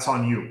him that's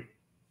on you.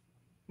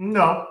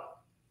 No,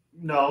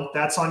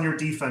 that's on your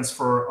defense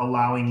for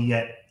allowing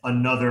yet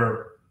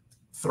another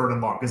 3rd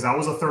and long, because that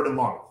was a 3rd and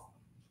long.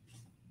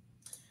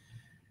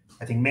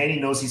 I think Manny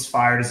knows he's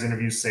fired. His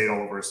interviews say it all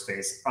over his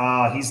face.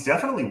 He's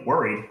definitely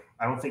worried.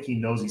 I don't think he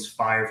knows he's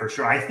fired for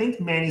sure. I think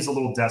Manny's a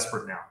little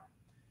desperate now,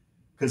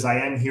 because I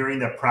am hearing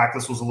that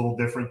practice was a little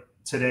different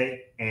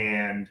today.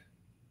 And,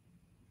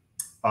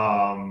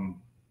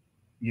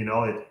 you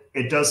know,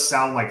 it does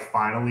sound like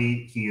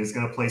finally he is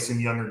going to play some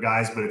younger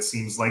guys, but it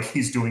seems like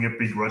he's doing it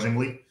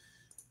begrudgingly,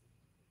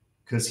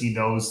 because he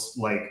knows,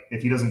 like,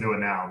 if he doesn't do it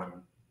now,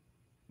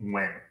 then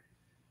when?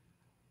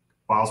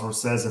 Bosworth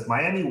says, if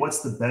Miami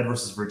what's the bed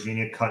versus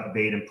Virginia, cut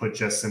bait and put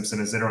Jess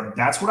Simpson as interim.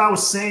 That's what I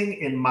was saying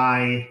in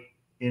my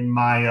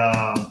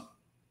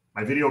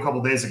video a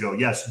couple days ago.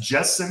 Yes,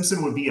 Jess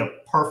Simpson would be a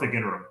perfect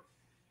interim.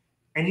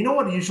 And you know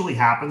what usually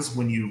happens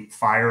when you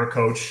fire a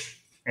coach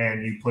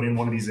and you put in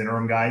one of these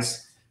interim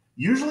guys?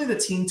 Usually the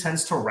team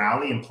tends to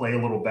rally and play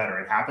a little better.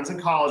 It happens in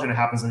college and it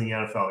happens in the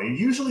NFL. It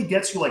usually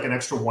gets you like an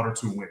extra 1 or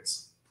 2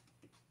 wins,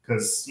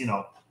 because, you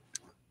know,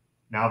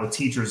 Now the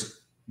teacher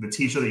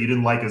that you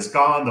didn't like is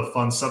gone. The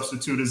fun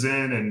substitute is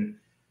in,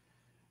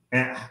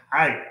 and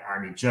I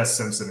mean, Jess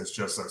Simpson is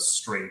just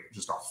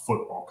a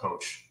football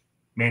coach.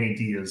 Manny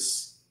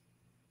Diaz,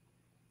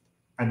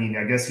 I mean,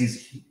 I guess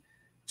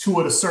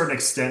to a certain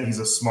extent, he's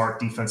a smart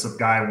defensive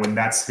guy when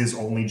that's his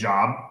only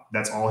job.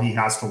 That's all he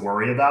has to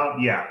worry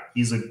about. Yeah,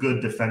 he's a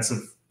good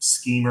defensive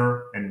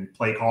schemer and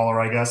play caller,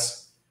 I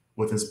guess,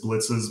 with his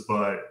blitzes,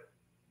 but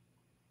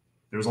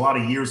there's a lot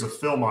of years of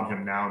film on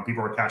him now, and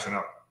people are catching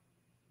up.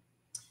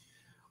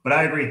 But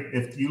I agree.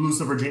 If you lose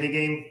the Virginia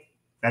game,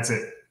 that's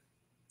it.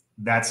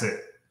 That's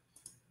it.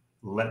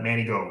 Let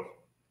Manny go.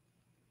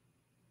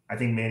 I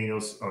think Manny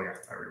knows. Oh, yeah,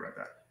 I already read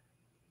that.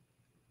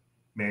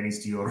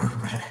 Manny's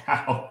deodorant ran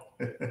out.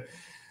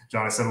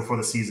 John, I said before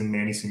the season,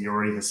 Manny's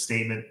seniority, his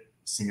statement,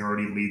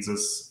 seniority leads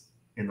us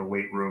in the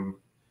weight room.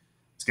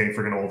 It's getting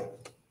freaking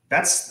old.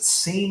 That's the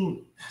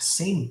same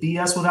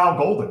BS with Al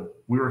Golden.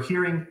 We were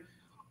hearing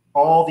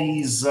all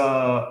these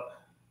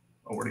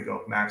where'd he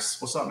go? Max.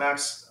 What's up,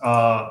 Max?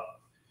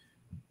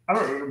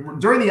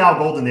 During the Al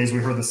Golden days, we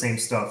heard the same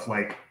stuff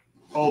like,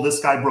 oh, this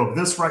guy broke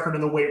this record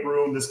in the weight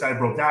room. This guy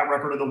broke that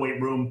record in the weight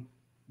room.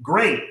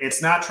 Great.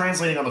 It's not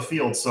translating on the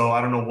field, so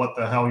I don't know what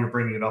the hell you're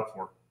bringing it up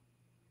for.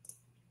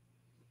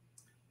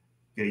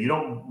 Yeah, you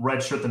don't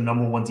redshirt the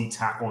 #1 D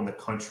tackle in the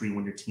country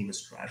when your team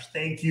is trash.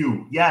 Thank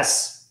you.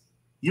 Yes.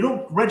 You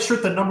don't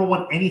redshirt the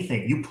 #1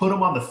 anything. You put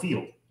him on the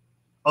field.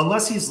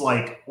 Unless he's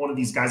like one of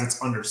these guys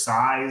that's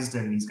undersized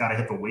and he's got to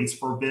hit the weights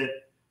for a bit.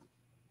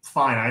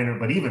 Fine, I know.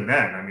 But even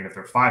then, I mean, if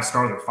they're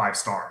 5-star, they're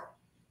 5-star.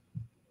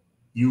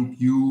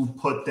 You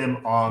put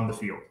them on the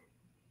field.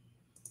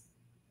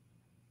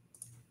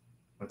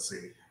 Let's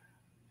see.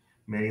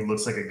 Manny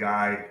looks like a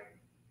guy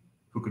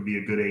who could be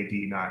a good AD,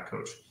 not a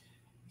coach.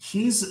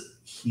 He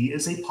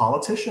is a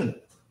politician.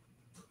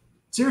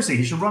 Seriously,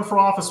 he should run for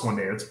office one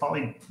day. That's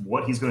probably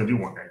what he's going to do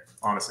one day,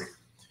 honestly.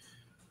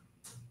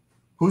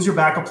 Who's your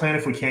backup plan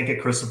if we can't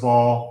get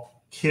Cristobal,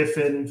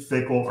 Kiffin,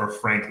 Fickle, or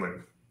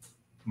Franklin?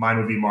 Mine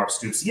would be Mark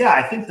Stoops. Yeah,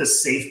 I think the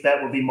safe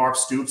bet would be Mark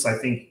Stoops. I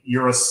think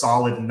you're a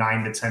solid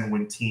 9 to 10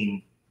 win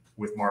team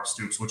with Mark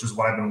Stoops, which is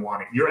what I've been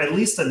wanting. You're at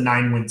least a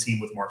 9-win team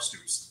with Mark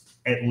Stoops.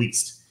 At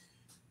least.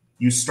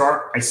 You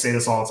start, I say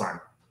this all the time.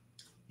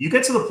 You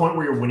get to the point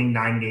where you're winning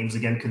 9 games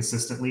again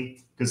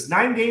consistently, because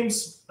 9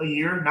 games a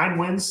year, 9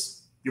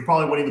 wins, you're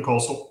probably winning the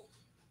Coastal.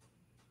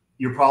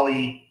 You're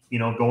probably,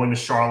 going to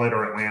Charlotte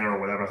or Atlanta or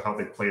whatever the hell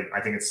they play. I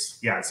think it's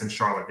in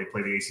Charlotte. They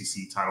play the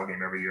ACC title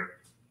game every year.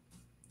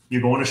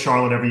 You're going to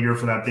Charlotte every year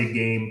for that big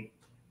game.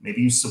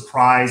 Maybe you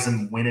surprise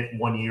and win it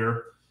one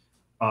year.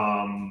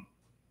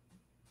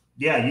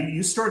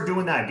 You start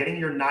doing that, getting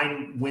your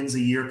 9 wins a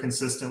year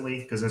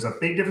consistently, because there's a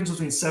big difference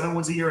between 7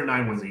 wins a year and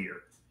 9 wins a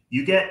year.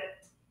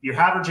 You're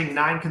averaging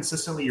 9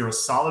 consistently. You're a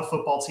solid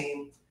football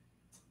team.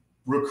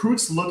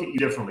 Recruits look at you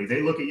differently.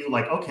 They look at you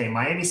like, okay,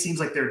 Miami seems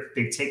like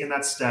they've taken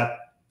that step.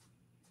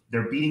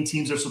 They're beating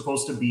teams they're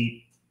supposed to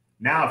beat.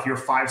 Now, if you're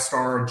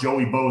 5-star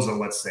Joey Boza,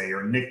 let's say,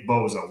 or Nick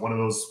Boza, one of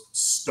those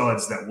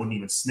studs that wouldn't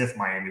even sniff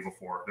Miami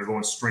before, they're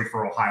going straight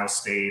for Ohio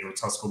State or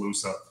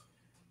Tuscaloosa.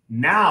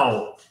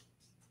 Now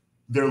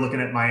they're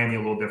looking at Miami a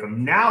little different.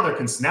 Now the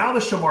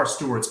Shamar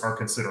Stewarts are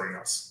considering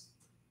us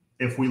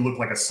if we look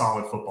like a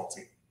solid football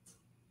team.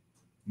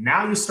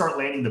 Now you start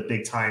landing the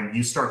big time.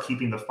 You start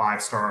keeping the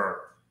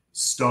 5-star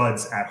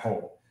studs at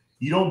home.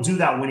 You don't do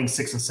that winning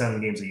 6 and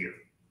 7 games a year.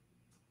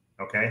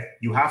 Okay?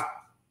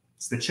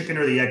 It's the chicken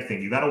or the egg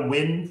thing. You got to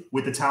win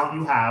with the talent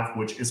you have,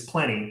 which is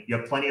plenty. You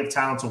have plenty of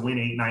talent to win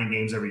 8-9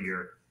 games every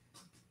year.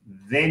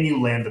 Then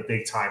you land the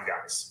big time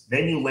guys.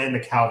 Then you land the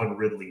Calvin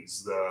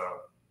Ridleys, the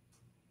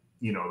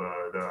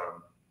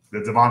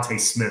Devontae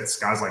Smiths,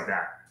 guys like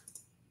that.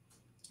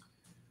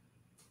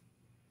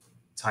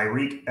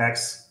 Tyreek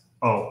X.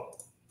 Oh,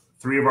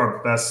 3 of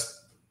our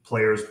best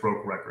players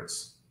broke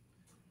records.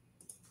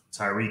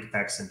 Tyreek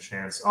X and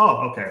Chance.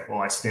 Oh, okay. Well,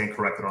 I stand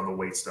corrected on the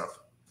weight stuff.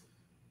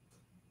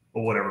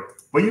 Or whatever.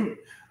 But you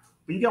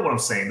get what I'm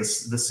saying, the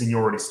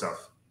seniority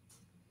stuff.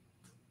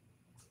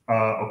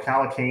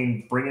 Ocala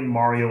Kane, bring in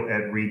Mario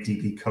Ed Reed,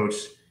 DP coach.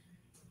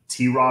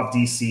 T-Rob,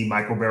 DC,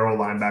 Michael Barrow,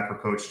 linebacker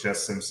coach,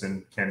 Jess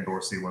Simpson, Ken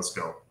Dorsey, let's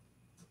go.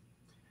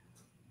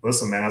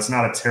 Listen, man, that's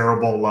not a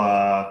terrible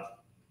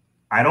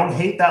I don't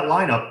hate that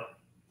lineup.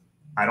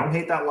 I don't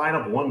hate that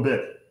lineup one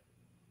bit.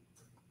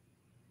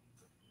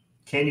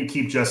 Can you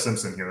keep Jess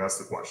Simpson here? That's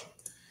the question.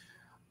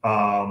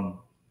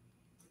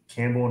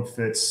 Campbell and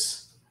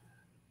Fitz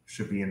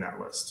should be in that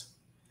list.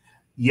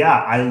 Yeah,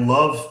 I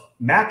love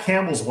Matt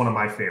Campbell's one of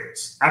my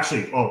favorites.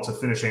 Actually, to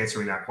finish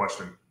answering that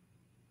question,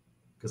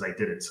 because I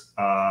didn't.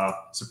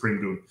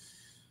 Supreme Goon.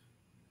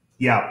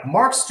 Yeah,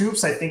 Mark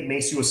Stoops, I think,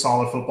 makes you a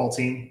solid football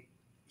team.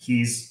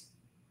 He's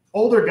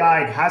older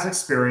guy, has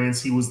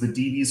experience. He was the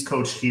DB's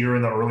coach here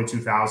in the early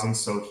 2000s,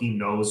 so he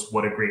knows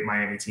what a great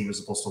Miami team is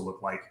supposed to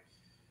look like.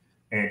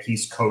 And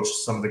he's coached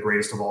some of the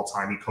greatest of all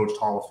time. He coached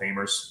Hall of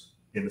Famers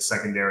in the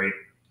secondary.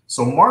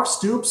 So Mark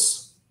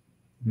Stoops,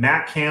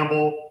 Matt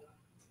Campbell,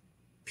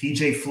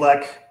 PJ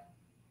Fleck,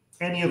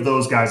 any of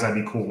those guys I'd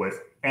be cool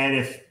with. And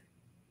if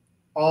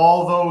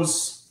all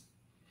those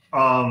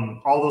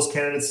All those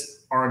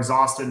candidates are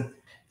exhausted.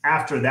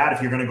 After that,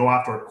 if you're going to go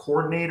after a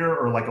coordinator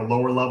or like a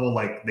lower level,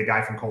 like the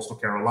guy from Coastal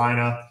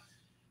Carolina,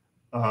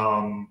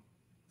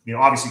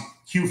 obviously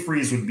Hugh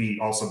Freeze would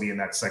also be in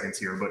that second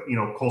tier. But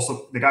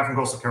the guy from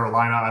Coastal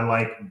Carolina, I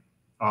like.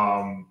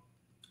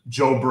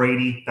 Joe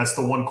Brady, that's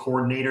the one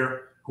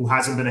coordinator who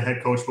hasn't been a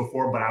head coach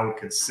before, but I would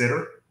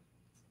consider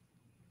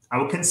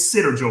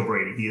Joe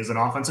Brady. He is an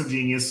offensive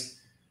genius.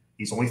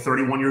 He's only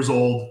 31 years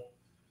old.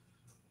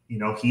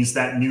 He's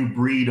that new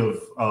breed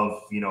of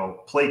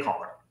play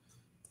caller.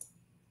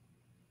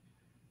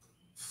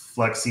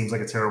 Flex seems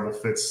like a terrible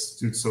fit.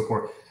 Dude's so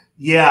corny.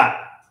 Yeah,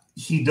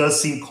 he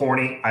does seem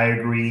corny. I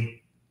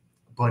agree.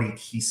 But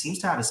he seems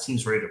to have his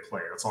teams ready to play.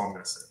 That's all I'm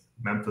going to say.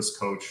 Memphis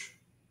coach.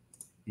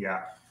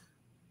 Yeah.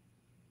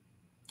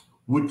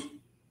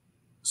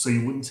 So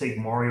you wouldn't take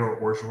Mario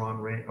or Orgeron,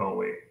 Ray? Oh,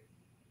 wait.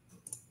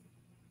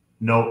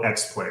 No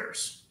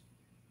ex-players.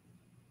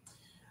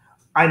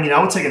 I mean, I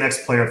would take an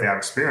ex-player if they have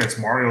experience.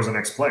 Mario's an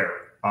ex-player.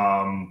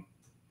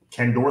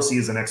 Ken Dorsey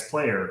is an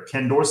ex-player.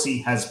 Ken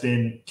Dorsey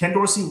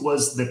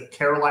was the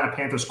Carolina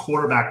Panthers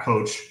quarterback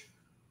coach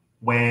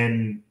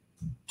when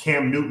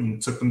Cam Newton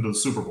took them to the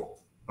Super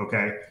Bowl.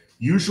 Okay.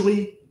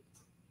 Usually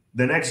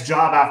the next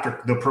job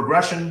after the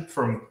progression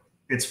from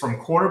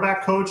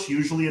quarterback coach,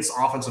 usually it's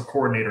offensive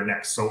coordinator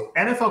next. So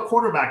NFL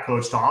quarterback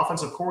coach to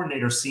offensive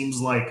coordinator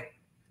seems like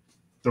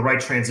the right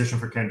transition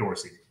for Ken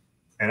Dorsey.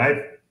 And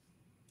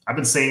I've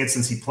been saying it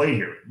since he played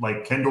here.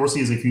 Like, Ken Dorsey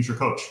is a future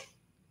coach.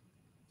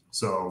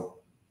 So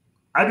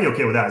I'd be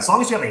okay with that. As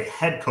long as you have a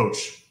head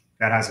coach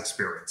that has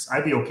experience,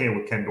 I'd be okay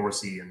with Ken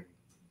Dorsey and,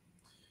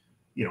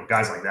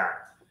 guys like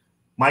that.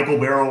 Michael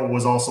Barrow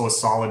was also a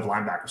solid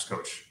linebackers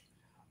coach.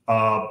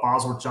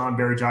 Bosworth John,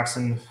 Barry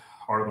Jackson,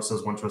 article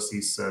says one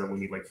trustee said we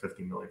need like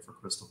 $50 million for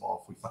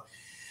Cristobal if we find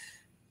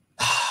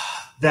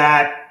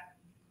that.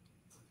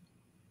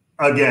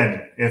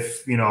 Again,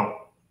 if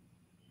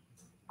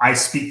I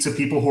speak to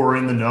people who are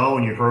in the know,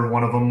 and you heard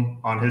one of them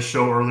on his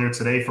show earlier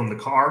today from the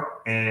car,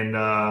 and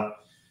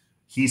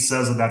he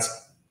says that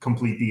that's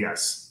complete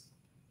BS.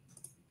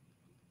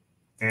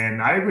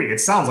 And I agree. It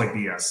sounds like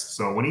BS.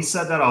 So when he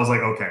said that, I was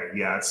like, okay,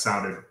 yeah,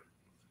 that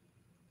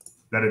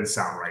didn't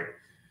sound right.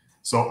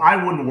 So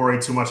I wouldn't worry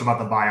too much about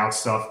the buyout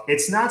stuff.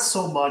 It's not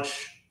so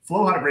much,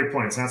 Flo had a great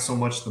point. It's not so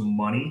much the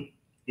money.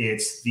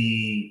 It's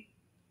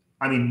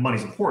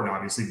money's important,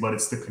 obviously, but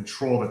it's the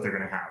control that they're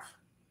going to have.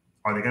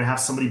 Are they going to have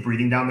somebody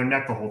breathing down their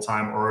neck the whole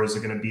time? Or is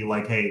it going to be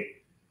like, hey,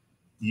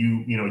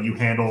 you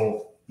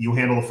handle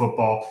the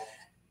football.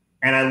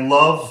 And I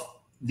love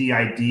the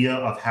idea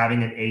of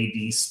having an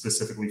AD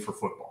specifically for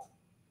football,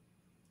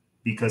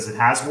 because it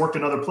has worked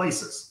in other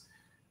places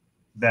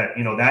that,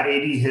 that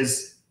AD,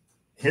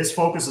 his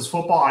focus is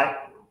football.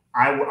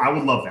 I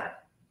would love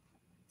that.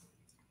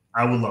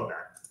 I would love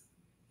that.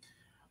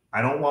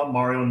 I don't want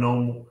Mario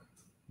no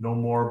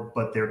more,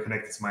 but they're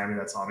connected to Miami.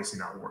 That's obviously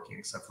not working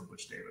except for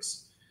Butch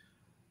Davis.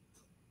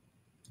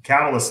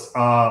 Catalyst,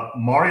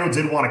 Mario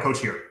did want to coach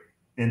here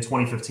in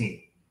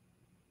 2015.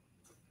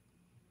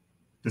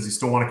 Does he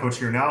still want to coach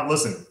here now?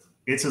 Listen,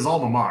 it's his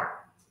alma mater.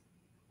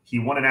 He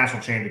won a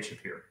national championship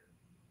here.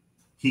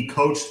 He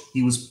coached.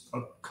 He was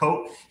a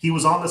coach. He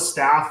was on the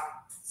staff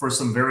for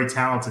some very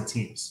talented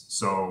teams.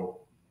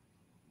 So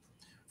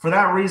for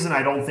that reason,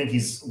 I don't think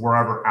we're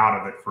ever out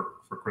of it for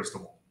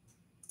Cristobal.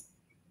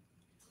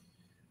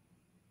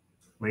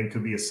 Lane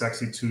could be a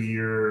sexy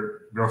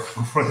 2-year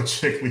girlfriend before the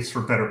chick leaves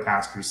for better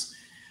pastures.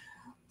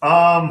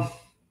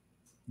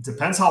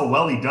 Depends how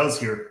well he does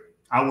here.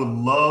 I would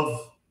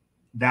love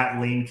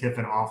that Lane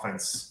Kiffin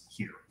offense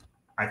here.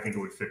 I think it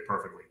would fit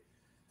perfectly.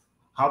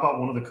 How about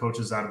one of the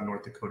coaches out of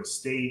North Dakota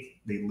State?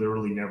 They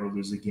literally never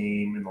lose a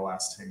game in the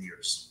last 10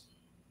 years.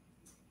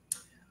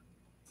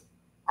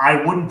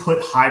 I wouldn't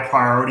put high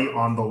priority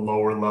on the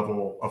lower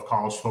level of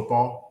college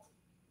football,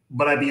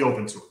 but I'd be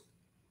open to it.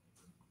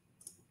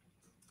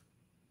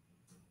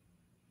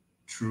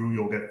 True,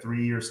 you'll get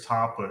 3 years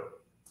top, but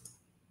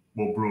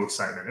will brew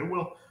excitement. It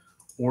will.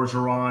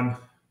 Orgeron.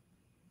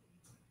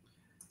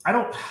 I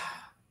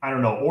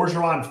don't know.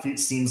 Orgeron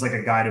seems like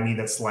a guy to me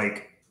that's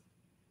like,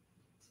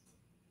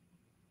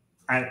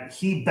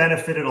 he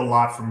benefited a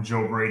lot from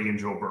Joe Brady and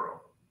Joe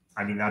Burrow.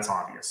 I mean, that's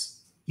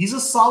obvious. He's a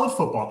solid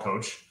football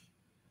coach.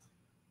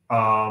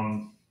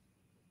 I'd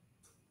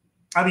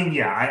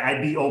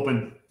be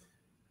open.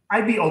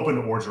 I'd be open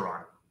to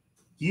Orgeron.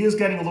 He is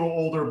getting a little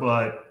older,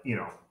 but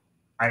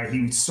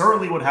he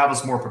certainly would have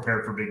us more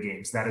prepared for big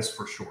games. That is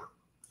for sure.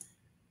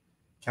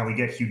 Can we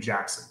get Hugh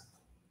Jackson?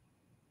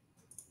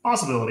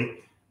 Possibility.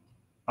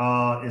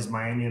 Is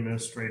Miami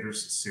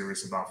administrators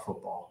serious about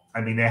football?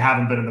 I mean, they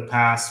haven't been in the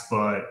past,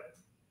 but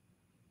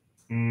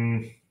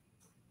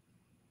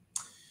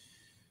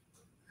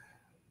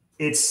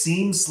it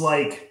seems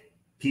like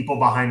people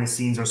behind the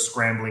scenes are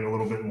scrambling a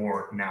little bit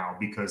more now,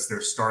 because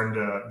they're starting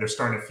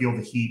to feel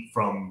the heat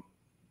from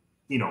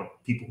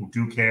people who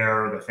do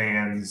care, the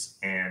fans,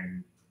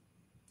 and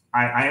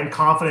I am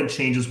confident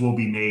changes will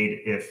be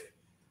made if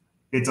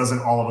it doesn't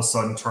all of a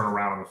sudden turn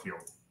around on the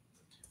field.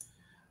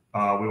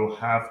 We will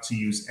have to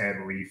use Ed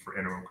Reed for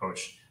interim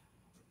coach.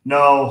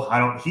 No, I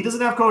don't. He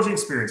doesn't have coaching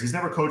experience. He's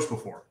never coached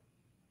before.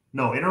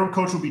 No, interim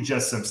coach will be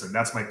Jess Simpson.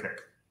 That's my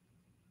pick.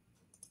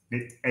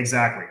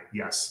 Exactly.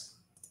 Yes.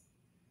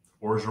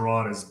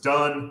 Orgeron is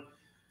done.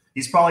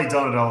 He's probably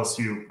done at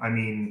LSU. I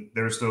mean,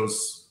 there's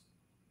those,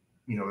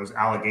 there's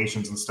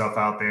allegations and stuff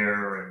out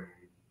there, and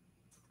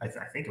I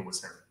think it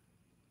was him.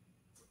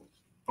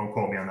 Don't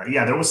quote me on that.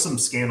 Yeah, there was some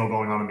scandal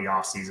going on in the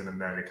offseason, and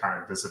then it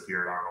kind of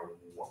disappeared. I don't know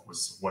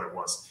what it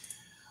was.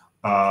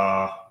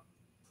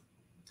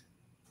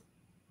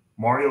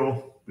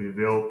 Mario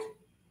Bivilk.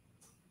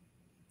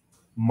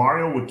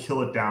 Mario would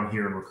kill it down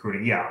here in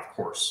recruiting. Yeah, of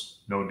course.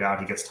 No doubt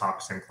he gets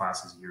top 10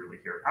 classes yearly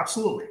here.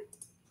 Absolutely.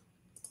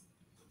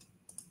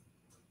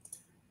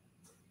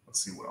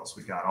 Let's see what else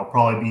we got. I'll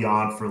probably be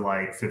on for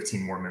like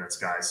 15 more minutes,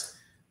 guys.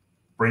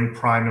 Bring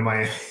Prime to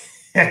my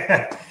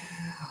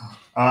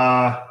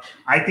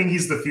I think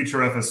he's the future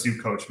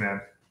FSU coach, man.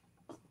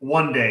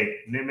 One day,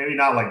 maybe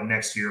not like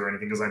next year or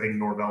anything, because I think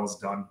Norvell is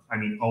done. I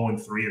mean,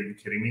 0-3, are you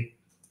kidding me?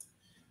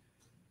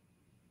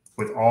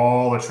 With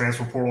all the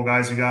transfer portal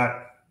guys you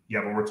got,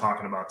 yeah, but we're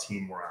talking about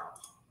team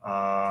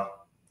morale.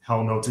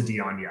 Hell no to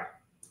Dion, yeah.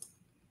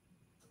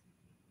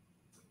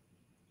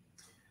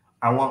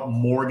 I want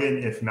Morgan,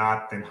 if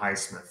not, then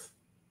Highsmith.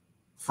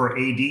 For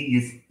AD,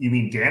 you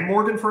mean Dan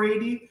Morgan for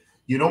AD?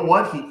 You know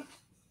what? He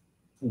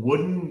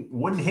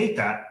wouldn't hate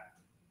that.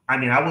 I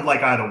mean, I would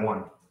like either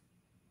one.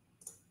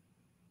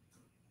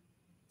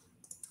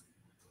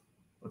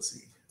 Let's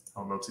see.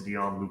 Hell no to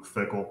Dion, Luke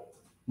Fickle.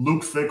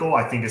 Luke Fickle,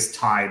 I think, is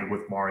tied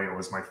with Mario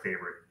as my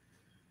favorite.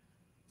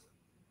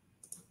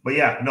 But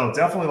yeah, no,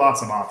 definitely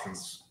lots of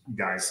options,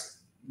 guys.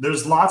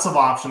 There's lots of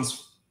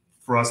options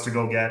for us to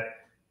go get.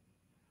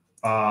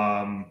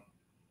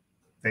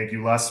 Thank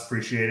you, Les.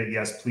 Appreciate it.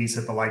 Yes, please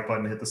hit the like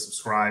button, hit the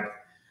subscribe.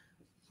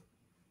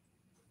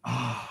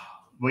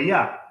 But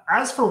yeah,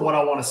 as for what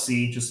I want to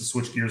see, just to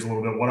switch gears a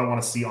little bit, what I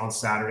want to see on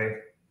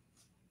Saturday,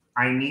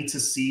 I need to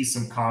see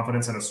some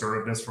confidence and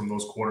assertiveness from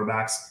those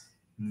quarterbacks.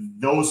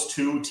 Those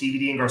two,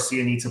 TVD and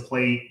Garcia, need to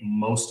play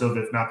most of,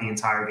 if not the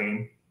entire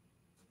game.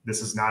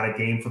 This is not a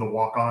game for the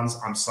walk-ons.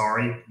 I'm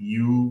sorry.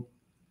 You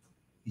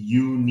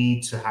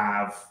need to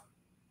have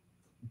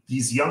 –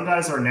 these young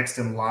guys are next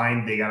in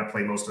line. They got to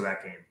play most of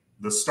that game.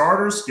 The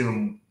starters, give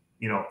them –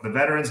 the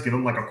veterans, give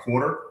them like a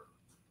quarter.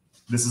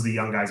 This is the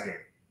young guys' game.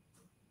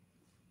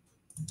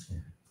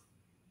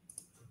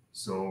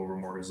 So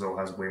Remorzo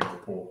has way more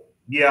pull.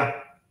 Yeah,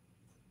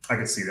 I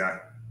can see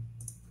that.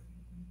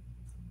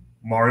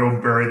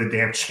 Mario bury the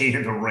damn chain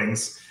in the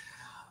rings.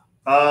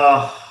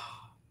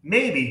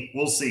 Maybe.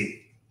 We'll see.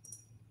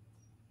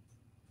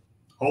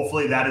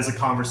 Hopefully that is a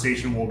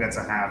conversation we'll get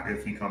to have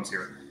if he comes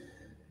here.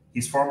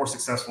 He's far more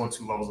successful in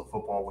 2 levels of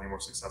football, way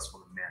more successful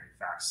than Manny.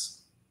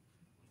 Facts.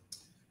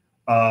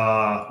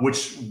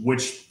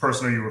 Which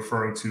person are you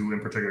referring to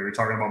in particular? You're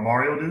talking about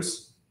Mario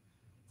Deuce?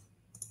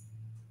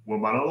 Will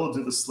Manolo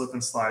do the slip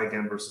and slide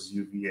again versus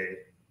UVA?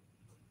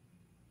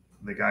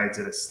 The guy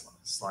did a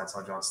slide,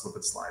 saw John slip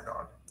and slide,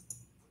 dog.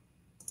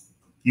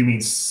 You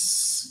mean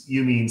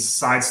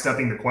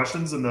sidestepping the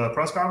questions in the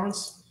press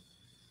conference?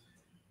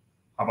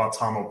 How about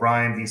Tom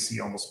O'Brien?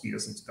 VC almost beat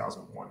us in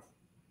 2001.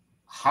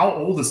 How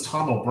old is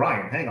Tom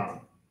O'Brien? Hang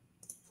on.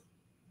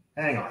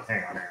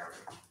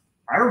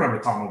 I remember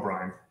Tom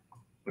O'Brien,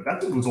 but that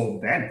dude was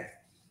old then.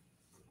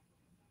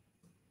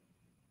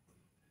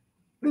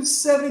 He's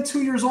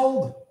 72 years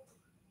old.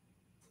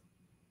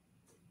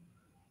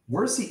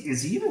 Where is he?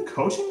 Is he even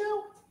coaching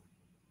now?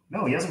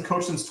 No, he hasn't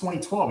coached since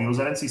 2012. He was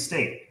at NC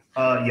State.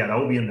 Yeah, that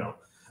would be a no.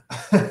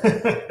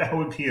 That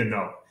would be a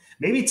no.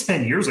 Maybe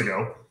 10 years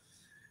ago.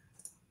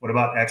 What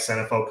about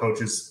ex-NFL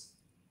coaches?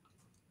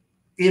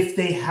 If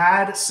they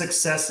had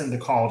success in the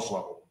college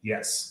level,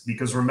 yes.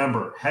 Because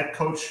remember, head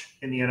coach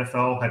in the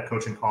NFL, head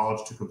coach in college,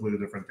 2 completely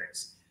different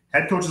things.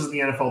 Head coaches in the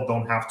NFL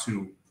don't have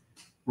to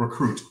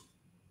recruit.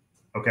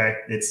 Okay?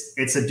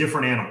 It's a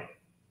different animal.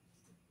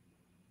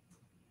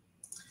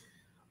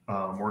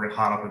 Morgan,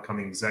 hot up and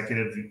coming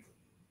executive.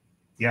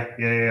 Yeah.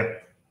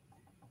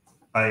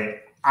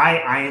 I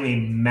am a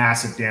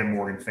massive Dan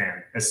Morgan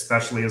fan,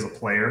 especially as a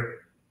player.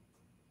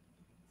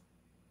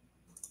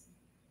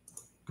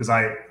 Because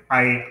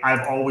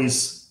I've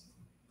always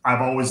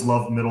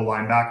loved middle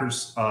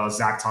linebackers.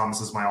 Zach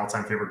Thomas is my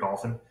all-time favorite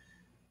Dolphin.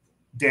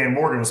 Dan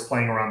Morgan was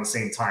playing around the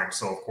same time,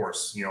 so of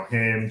course,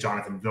 him,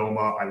 Jonathan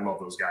Vilma, I love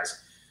those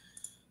guys.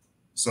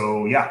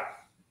 So yeah,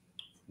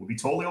 we'll be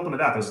totally open to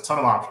that. There's a ton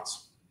of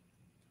options.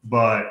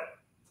 But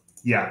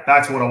yeah,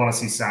 back to what I want to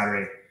see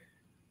Saturday.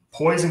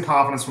 Poise and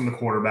confidence from the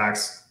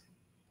quarterbacks.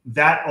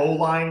 That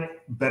O-line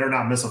better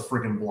not miss a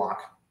friggin'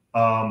 block.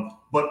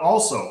 But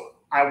also,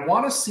 I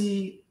want to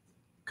see,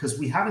 because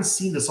we haven't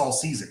seen this all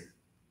season.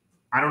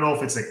 I don't know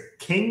if it's a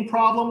King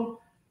problem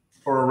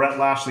or a Rhett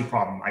Lashley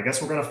problem. I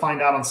guess we're going to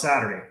find out on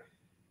Saturday,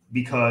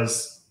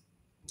 because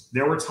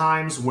there were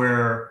times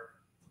where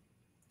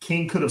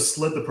King could have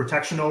slid the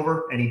protection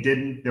over and he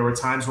didn't. There were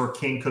times where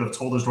King could have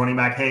told his running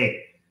back,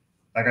 hey,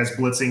 that guy's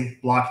blitzing,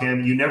 block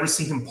him. You never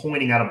see him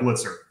pointing at a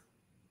blitzer.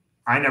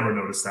 I never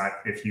noticed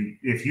that. If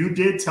you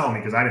did, tell me,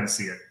 because I didn't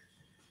see it.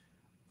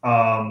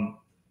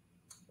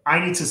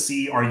 I need to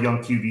see our young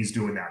QBs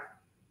doing that.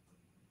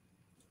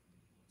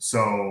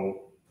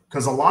 So,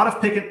 because a lot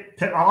of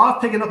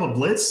picking up a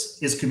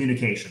blitz is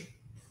communication,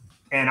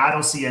 and I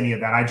don't see any of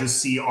that. I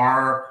just see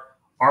our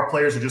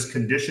players are just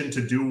conditioned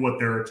to do what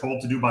they're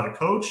told to do by the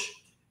coach,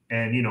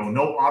 and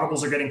no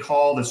audibles are getting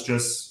called. It's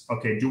just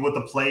okay, do what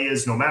the play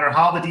is, no matter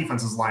how the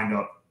defense is lined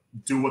up.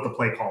 Do what the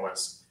play call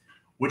is,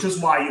 which is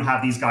why you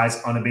have these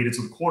guys unabated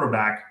to the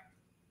quarterback,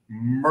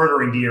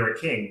 murdering De'Ara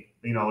King.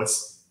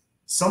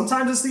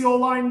 Sometimes it's the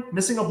O-line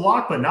missing a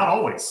block, but not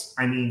always.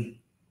 I mean,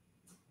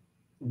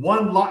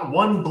 one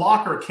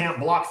blocker can't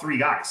block three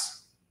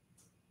guys.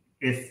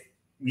 If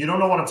you don't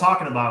know what I'm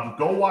talking about,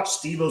 go watch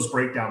Steve-O's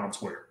breakdown on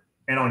Twitter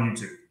and on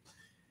YouTube.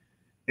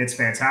 It's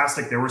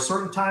fantastic. There were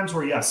certain times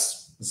where,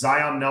 yes,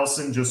 Zion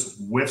Nelson just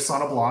whiffs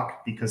on a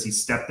block because he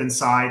stepped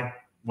inside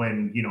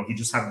when, he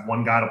just had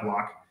one guy to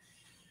block.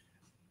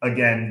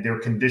 Again, they're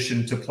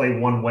conditioned to play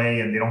one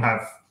way and they don't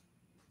have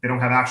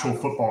actual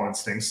football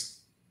instincts.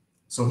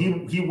 So he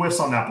whiffs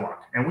on that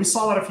block. And we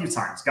saw that a few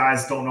times.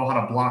 Guys don't know how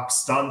to block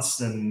stunts,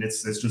 and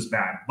it's just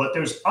bad. But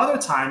there's other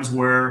times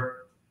where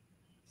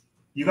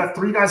you got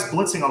three guys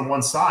blitzing on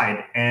one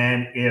side,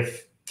 and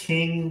if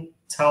King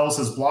tells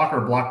his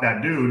blocker, block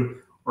that dude,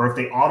 or if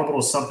they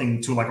audible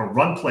something to like a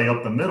run play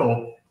up the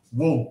middle,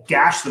 we'll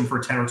gash them for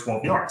 10 or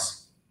 12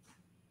 yards.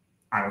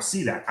 I don't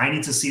see that. I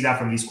need to see that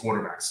from these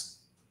quarterbacks.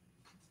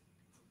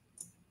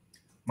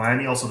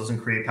 Miami also doesn't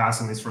create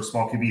passing lanes for a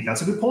small QB.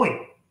 That's a good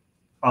point.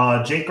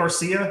 Jake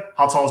Garcia,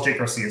 how tall is Jake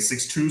Garcia?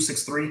 6'2",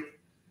 6'3"?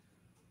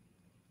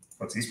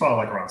 Let's see, he's probably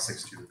like around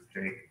 6'2".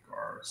 Jake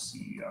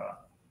Garcia,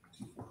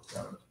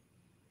 247.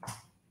 I'm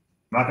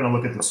not going to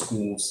look at the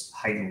school's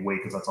height and weight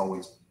because that's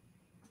always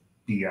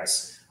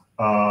BS.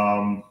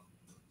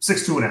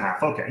 6'2" and a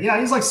half. Okay, yeah,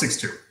 he's like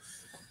 6'2".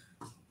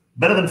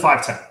 Better than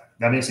 5'10".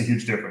 That makes a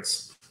huge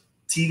difference.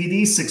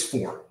 TVD,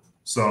 6'4".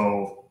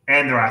 So,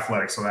 and they're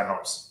athletic, so that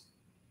helps.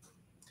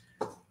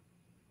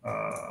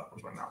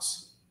 Where's my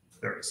mouse?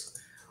 There it is.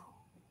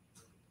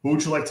 Who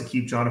would you like to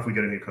keep, John, if we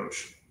get a new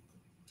coach?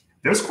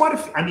 There's quite a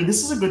few. I mean,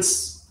 this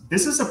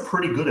is a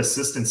pretty good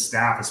assistant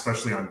staff,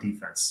 especially on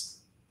defense.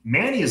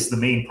 Manny is the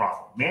main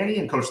problem. Manny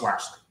and Coach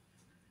Lashley.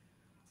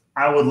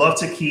 I would love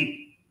to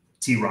keep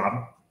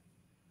T-Rob.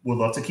 Would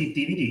love to keep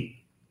DVD.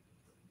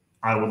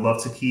 I would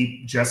love to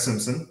keep Jess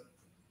Simpson.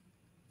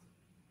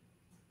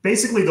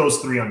 Basically, those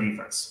three on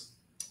defense.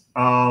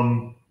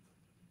 I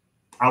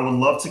would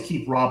love to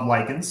keep Rob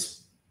Likens.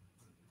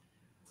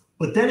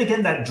 But then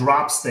again, that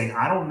drops thing,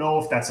 I don't know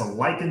if that's a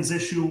Likens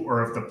issue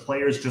or if the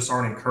players just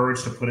aren't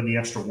encouraged to put in the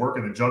extra work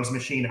in the jugs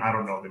machine. I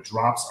don't know. The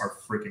drops are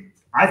freaking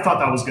 – I thought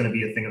that was going to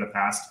be a thing of the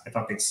past. I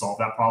thought they'd solve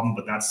that problem,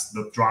 but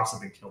the drops have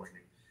been killing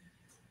me.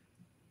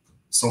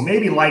 So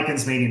maybe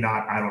Likens, maybe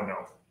not. I don't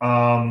know.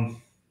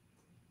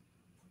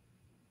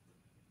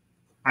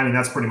 I mean,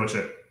 that's pretty much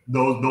it.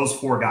 Those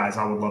four guys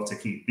I would love to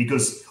keep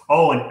because –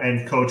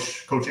 and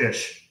Coach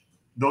Ish.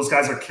 Those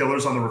guys are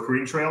killers on the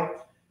recruiting trail,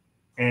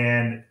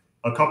 and –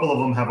 a couple of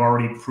them have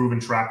already proven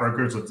track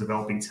records of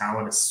developing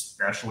talent,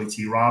 especially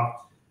T-Rob.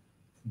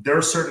 There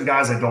are certain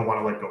guys I don't want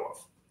to let go of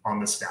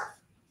on the staff.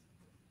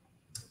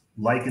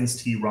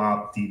 Likens,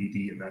 T-Rob,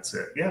 DVD, and that's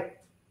it. Yeah.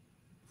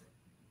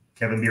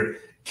 Kevin Beard.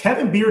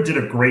 Kevin Beard did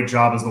a great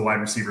job as the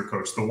wide receiver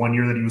coach. The 1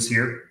 year that he was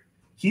here,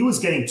 he was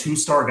getting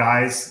two-star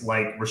guys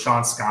like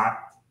Rashawn Scott,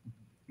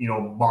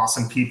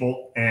 bossing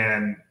people.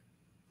 And,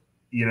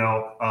 who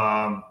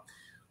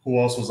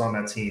else was on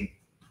that team?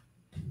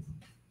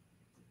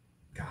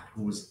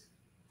 Who was,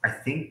 I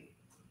think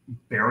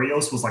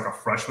Barrios was like a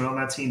freshman on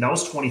that team. That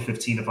was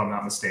 2015, if I'm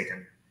not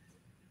mistaken.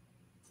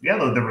 Yeah,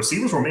 the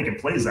receivers were making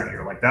plays that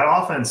year. Like that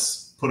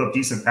offense put up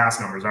decent pass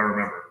numbers, I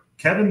remember.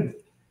 Kevin,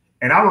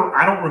 and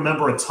I don't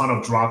remember a ton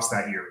of drops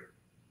that year.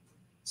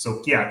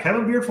 So, yeah,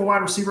 Kevin Beard for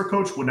wide receiver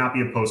coach would not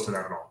be opposed to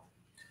that at all.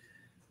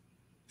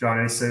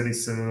 John, he said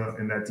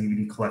in that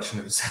DVD collection,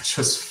 is that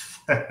just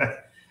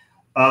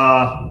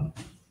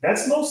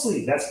that's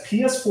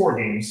PS4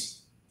 games.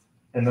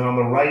 And then on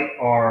the right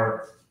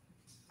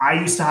I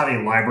used to have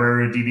a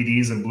library of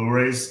DVDs and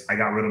Blu-rays. I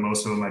got rid of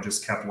most of them. I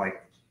just kept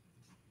like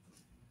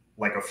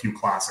a few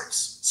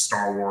classics,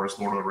 Star Wars,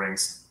 Lord of the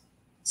Rings,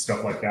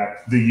 stuff like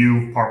that. The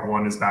U Part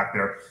 1 is back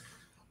there.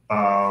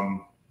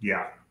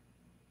 Yeah,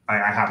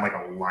 I had like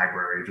a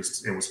library.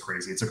 It was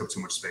crazy. It took up too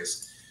much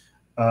space.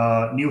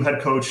 New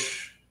head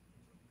coach,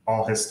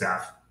 all his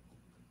staff.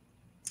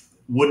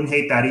 Wouldn't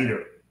hate that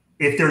either.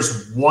 If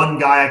there's one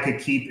guy I could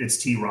keep, it's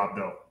T-Rob,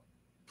 though.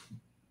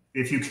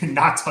 If you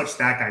cannot touch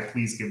that guy,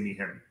 please give me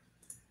him.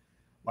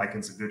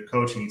 Likens a good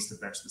coach. He needs to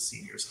bench the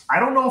seniors. I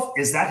don't know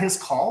is that his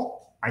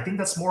call? I think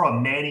that's more a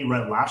Manny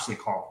Red Lashley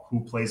call,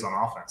 who plays on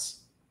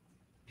offense.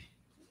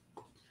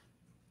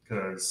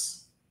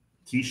 Because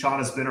Keyshawn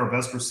has been our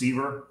best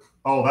receiver.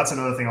 Oh, that's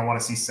another thing I want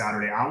to see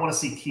Saturday. I want to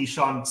see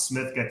Keyshawn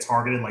Smith get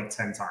targeted like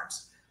 10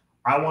 times.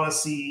 I want to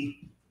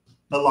see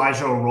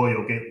Elijah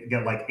Arroyo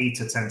get like 8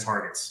 to 10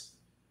 targets.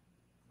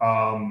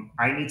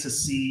 I need to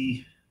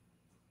see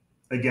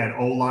again,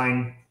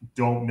 O-line,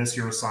 don't miss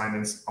your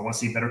assignments. I want to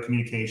see better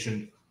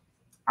communication.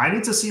 I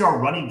need to see our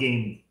running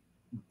game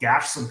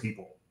gash some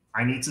people.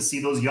 I need to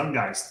see those young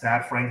guys,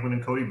 Thad Franklin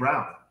and Cody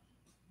Brown.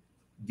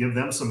 Give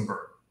them some burn.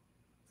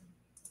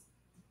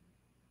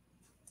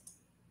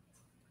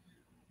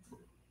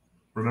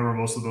 Remember,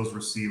 most of those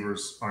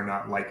receivers are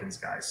not Likens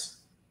guys.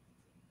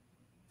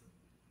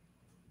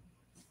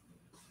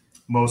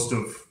 Most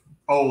of,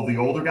 the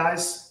older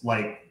guys,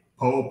 like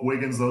Pope,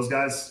 Wiggins, those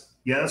guys.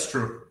 Yeah, that's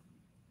true.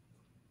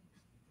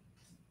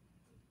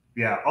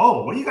 Yeah.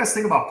 Oh, what do you guys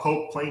think about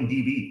Pope playing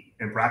DB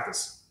in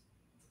practice?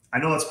 I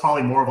know that's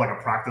probably more of like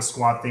a practice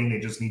squad thing. They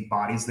just need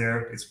bodies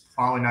there. It's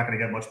probably not going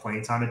to get much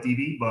playing time at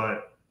DB,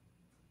 but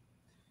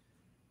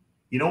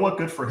you know what?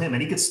 Good for him.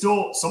 And he could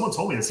still, someone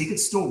told me this, he could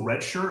still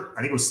redshirt.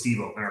 I think it was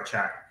Steve-O in our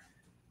chat.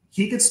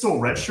 He could still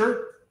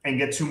redshirt and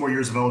get 2 more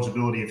years of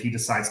eligibility if he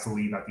decides to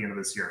leave at the end of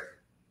this year.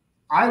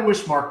 I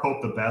wish Mark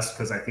Pope the best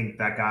because I think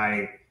that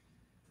guy,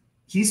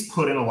 he's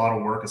put in a lot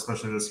of work,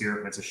 especially this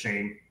year. It's a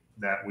shame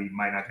that we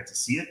might not get to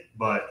see it,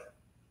 but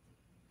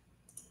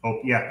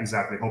hope, yeah,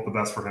 exactly. Hope the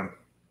best for him.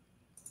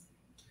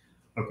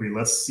 Agree.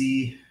 Let's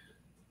see.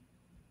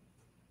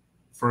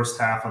 First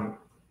half on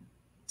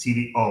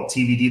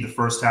TVD the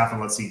first half,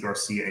 and let's see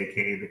Garcia,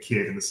 aka the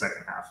kid, in the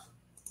second half.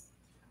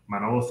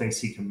 Manolo thinks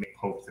he can make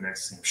Pope the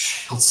next Sam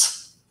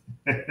Shields.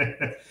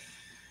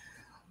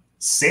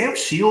 Sam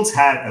Shields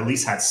at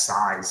least had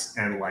size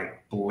and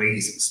like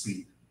blazing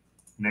speed.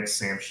 Next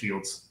Sam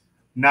Shields.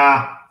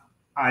 Nah,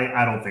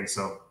 I don't think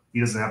so. He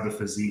doesn't have the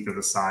physique or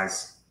the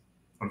size,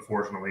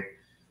 unfortunately.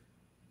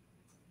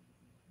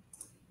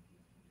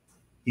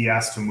 He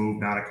asked to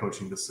move, not a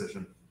coaching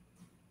decision.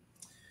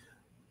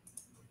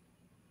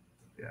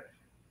 Yeah.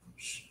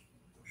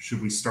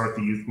 Should we start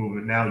the youth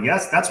movement now?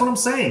 Yes, that's what I'm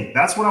saying.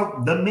 That's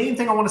what the main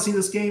thing I want to see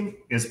this game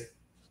is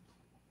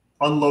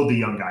unload the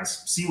young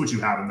guys. See what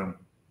you have in them.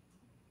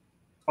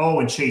 Oh,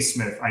 and Chase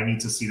Smith. I need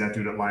to see that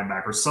dude at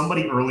linebacker.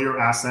 Somebody earlier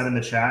asked that in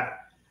the chat.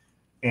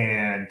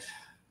 And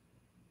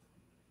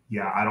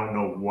yeah, I don't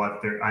know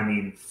what they're – I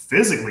mean,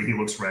 physically he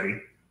looks ready.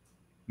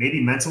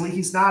 Maybe mentally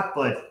he's not,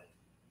 but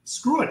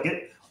screw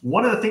it.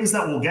 One of the things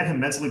that will get him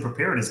mentally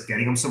prepared is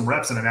getting him some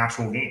reps in an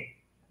actual game.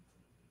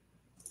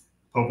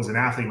 Pope is an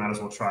athlete, might as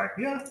well try.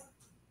 Yeah.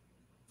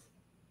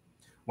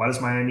 Why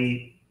does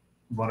Miami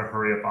run a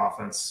hurry-up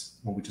offense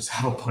when we just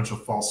have a bunch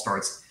of false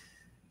starts?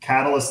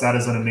 Catalyst, that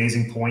is an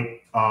amazing point.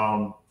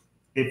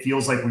 It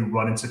feels like we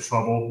run into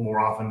trouble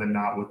more often than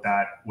not with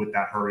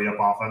that hurry-up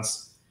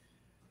offense.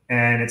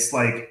 And it's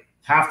like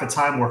half the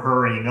time we're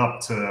hurrying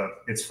up to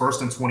 – it's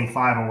 1st and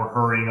 25 and we're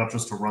hurrying up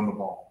just to run the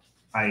ball.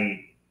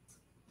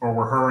 Or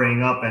we're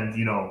hurrying up and,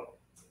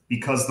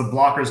 because the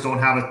blockers don't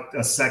have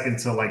a second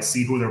to, like,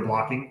 see who they're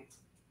blocking,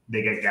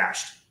 they get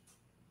gashed.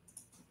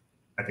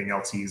 I think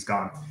LT is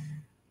gone.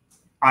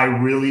 I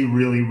really,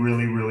 really,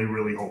 really, really,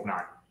 really hope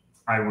not.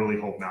 I really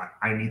hope not.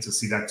 I need to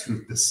see that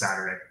too this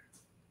Saturday.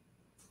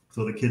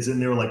 So the kids in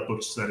there, like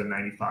Butch said, in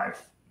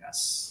 95.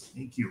 Yes.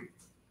 Thank you.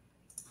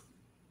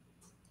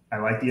 I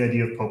like the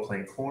idea of Pope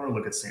playing corner.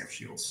 Look at Sam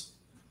Shields.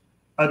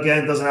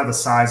 Again, doesn't have the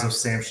size of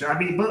Sam Shields. I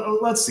mean,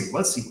 but let's see.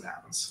 Let's see what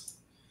happens.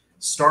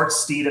 Start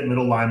Steed at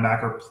middle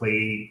linebacker,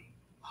 play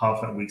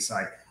Huff at weak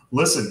side.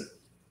 Listen,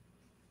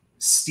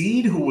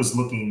 Steed, who was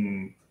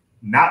looking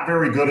not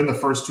very good in the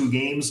first 2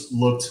 games,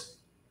 looked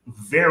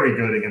very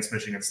good against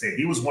Michigan State.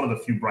 He was one of the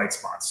few bright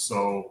spots.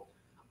 So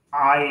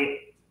I'd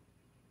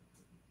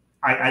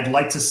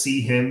like to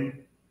see him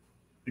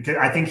because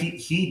I think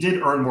he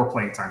did earn more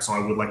playing time. So I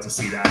would like to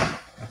see that.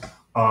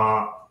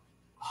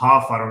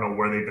 Huff, I don't know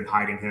where they've been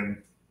hiding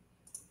him.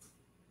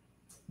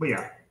 But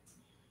yeah,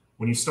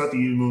 when you start the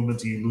youth movement,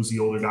 do you lose the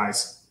older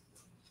guys?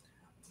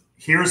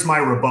 Here's my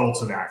rebuttal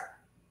to that.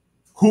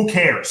 Who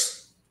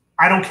cares?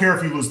 I don't care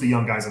if you lose the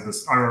young guys at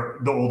this or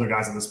the older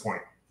guys at this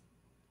point.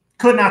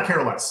 Could not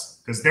care less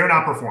because they're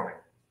not performing.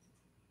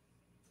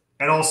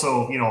 And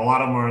also, a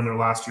lot of them are in their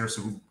last year,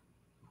 so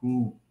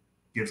who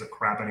gives a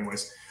crap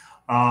anyways?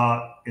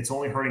 It's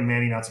only hurting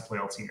Manny not to play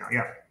LT now.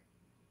 Yeah,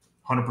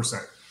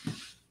 100%.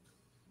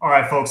 All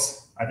right,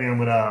 folks. I think I'm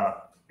going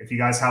to – if you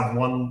guys have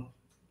one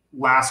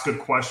last good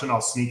question, I'll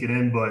sneak it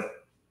in.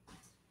 But,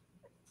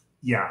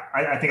 yeah,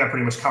 I think I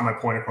pretty much got my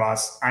point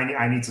across.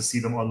 I need to see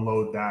them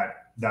unload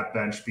that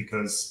bench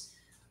because,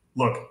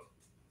 look –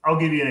 I'll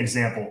give you an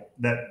example,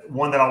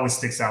 one that always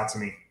sticks out to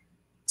me.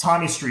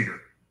 Tommy Streeter.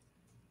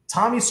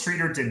 Tommy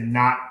Streeter did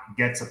not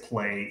get to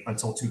play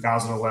until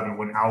 2011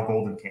 when Al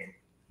Golden came.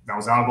 That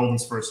was Al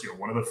Golden's first year.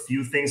 One of the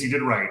few things he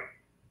did right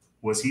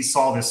was he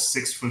saw this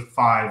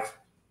 6'5"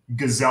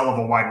 gazelle of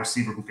a wide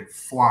receiver who could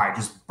fly,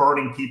 just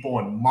burning people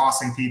and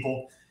mossing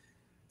people.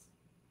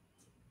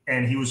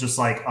 And he was just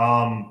like,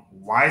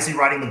 why is he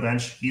riding the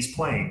bench? He's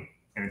playing.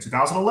 And in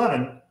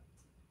 2011,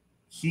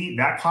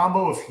 that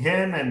combo of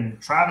him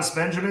and Travis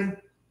Benjamin,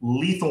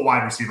 lethal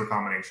wide receiver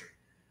combination.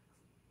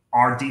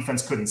 Our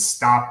defense couldn't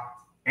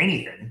stop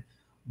anything,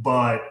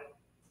 but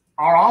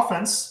our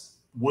offense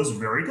was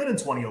very good in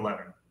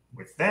 2011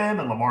 with them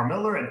and Lamar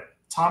Miller, and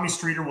Tommy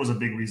Streeter was a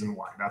big reason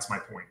why. That's my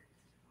point.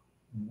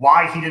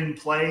 Why he didn't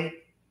play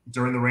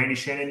during the Randy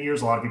Shannon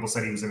years, a lot of people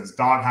said he was in his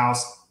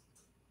doghouse.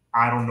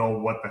 I don't know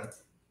what the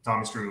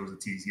Tommy Streeter was a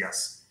tease.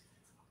 Yes.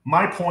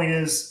 My point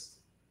is,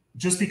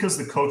 just because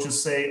the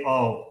coaches say,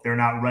 oh, they're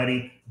not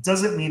ready,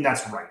 doesn't mean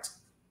that's right.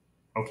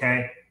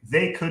 Okay?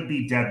 They could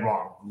be dead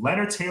wrong.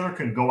 Leonard Taylor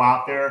can go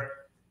out there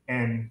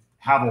and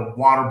have a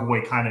water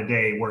boy kind of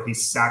day where he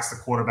sacks the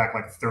quarterback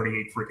like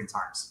 38 freaking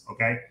times.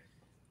 Okay?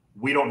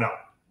 We don't know.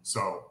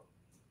 So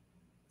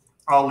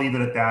I'll leave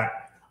it at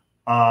that.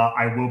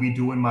 I will be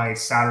doing my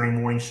Saturday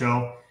morning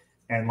show.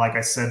 And like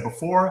I said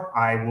before,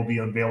 I will be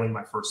unveiling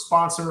my first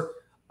sponsor.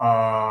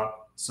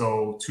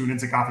 So tune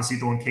into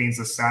Cafecito and Canes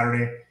this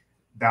Saturday.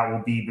 That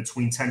will be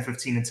between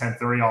 10:15 and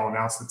 10:30. I'll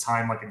announce the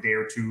time like a day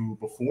or two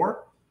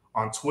before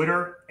on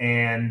Twitter.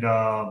 And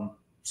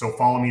so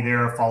follow me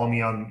there. Follow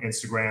me on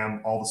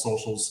Instagram, all the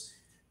socials.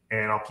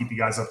 And I'll keep you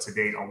guys up to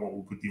date on what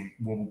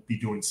we'll be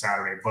doing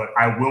Saturday. But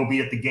I will be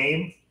at the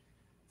game.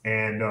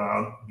 And,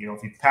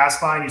 if you pass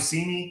by and you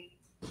see me,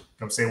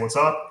 come say what's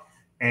up.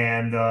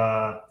 And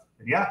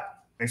yeah,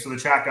 thanks for the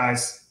chat,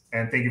 guys.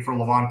 And thank you for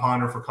Levon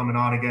Ponder for coming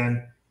on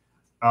again.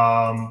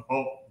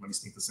 Let me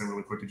sneak this in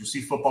really quick. Did you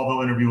see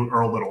Footballville interview with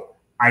Earl Little?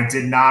 I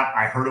did not.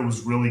 I heard it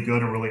was really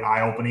good and really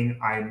eye-opening.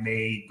 I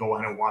may go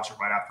ahead and watch it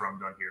right after I'm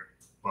done here.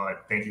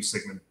 But thank you,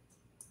 Sigmund.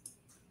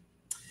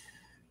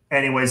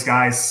 Anyways,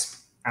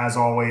 guys, as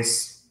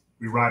always,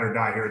 we ride or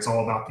die here. It's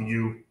all about the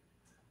U.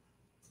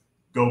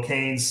 Go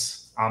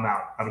Canes. I'm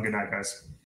out. Have a good night, guys.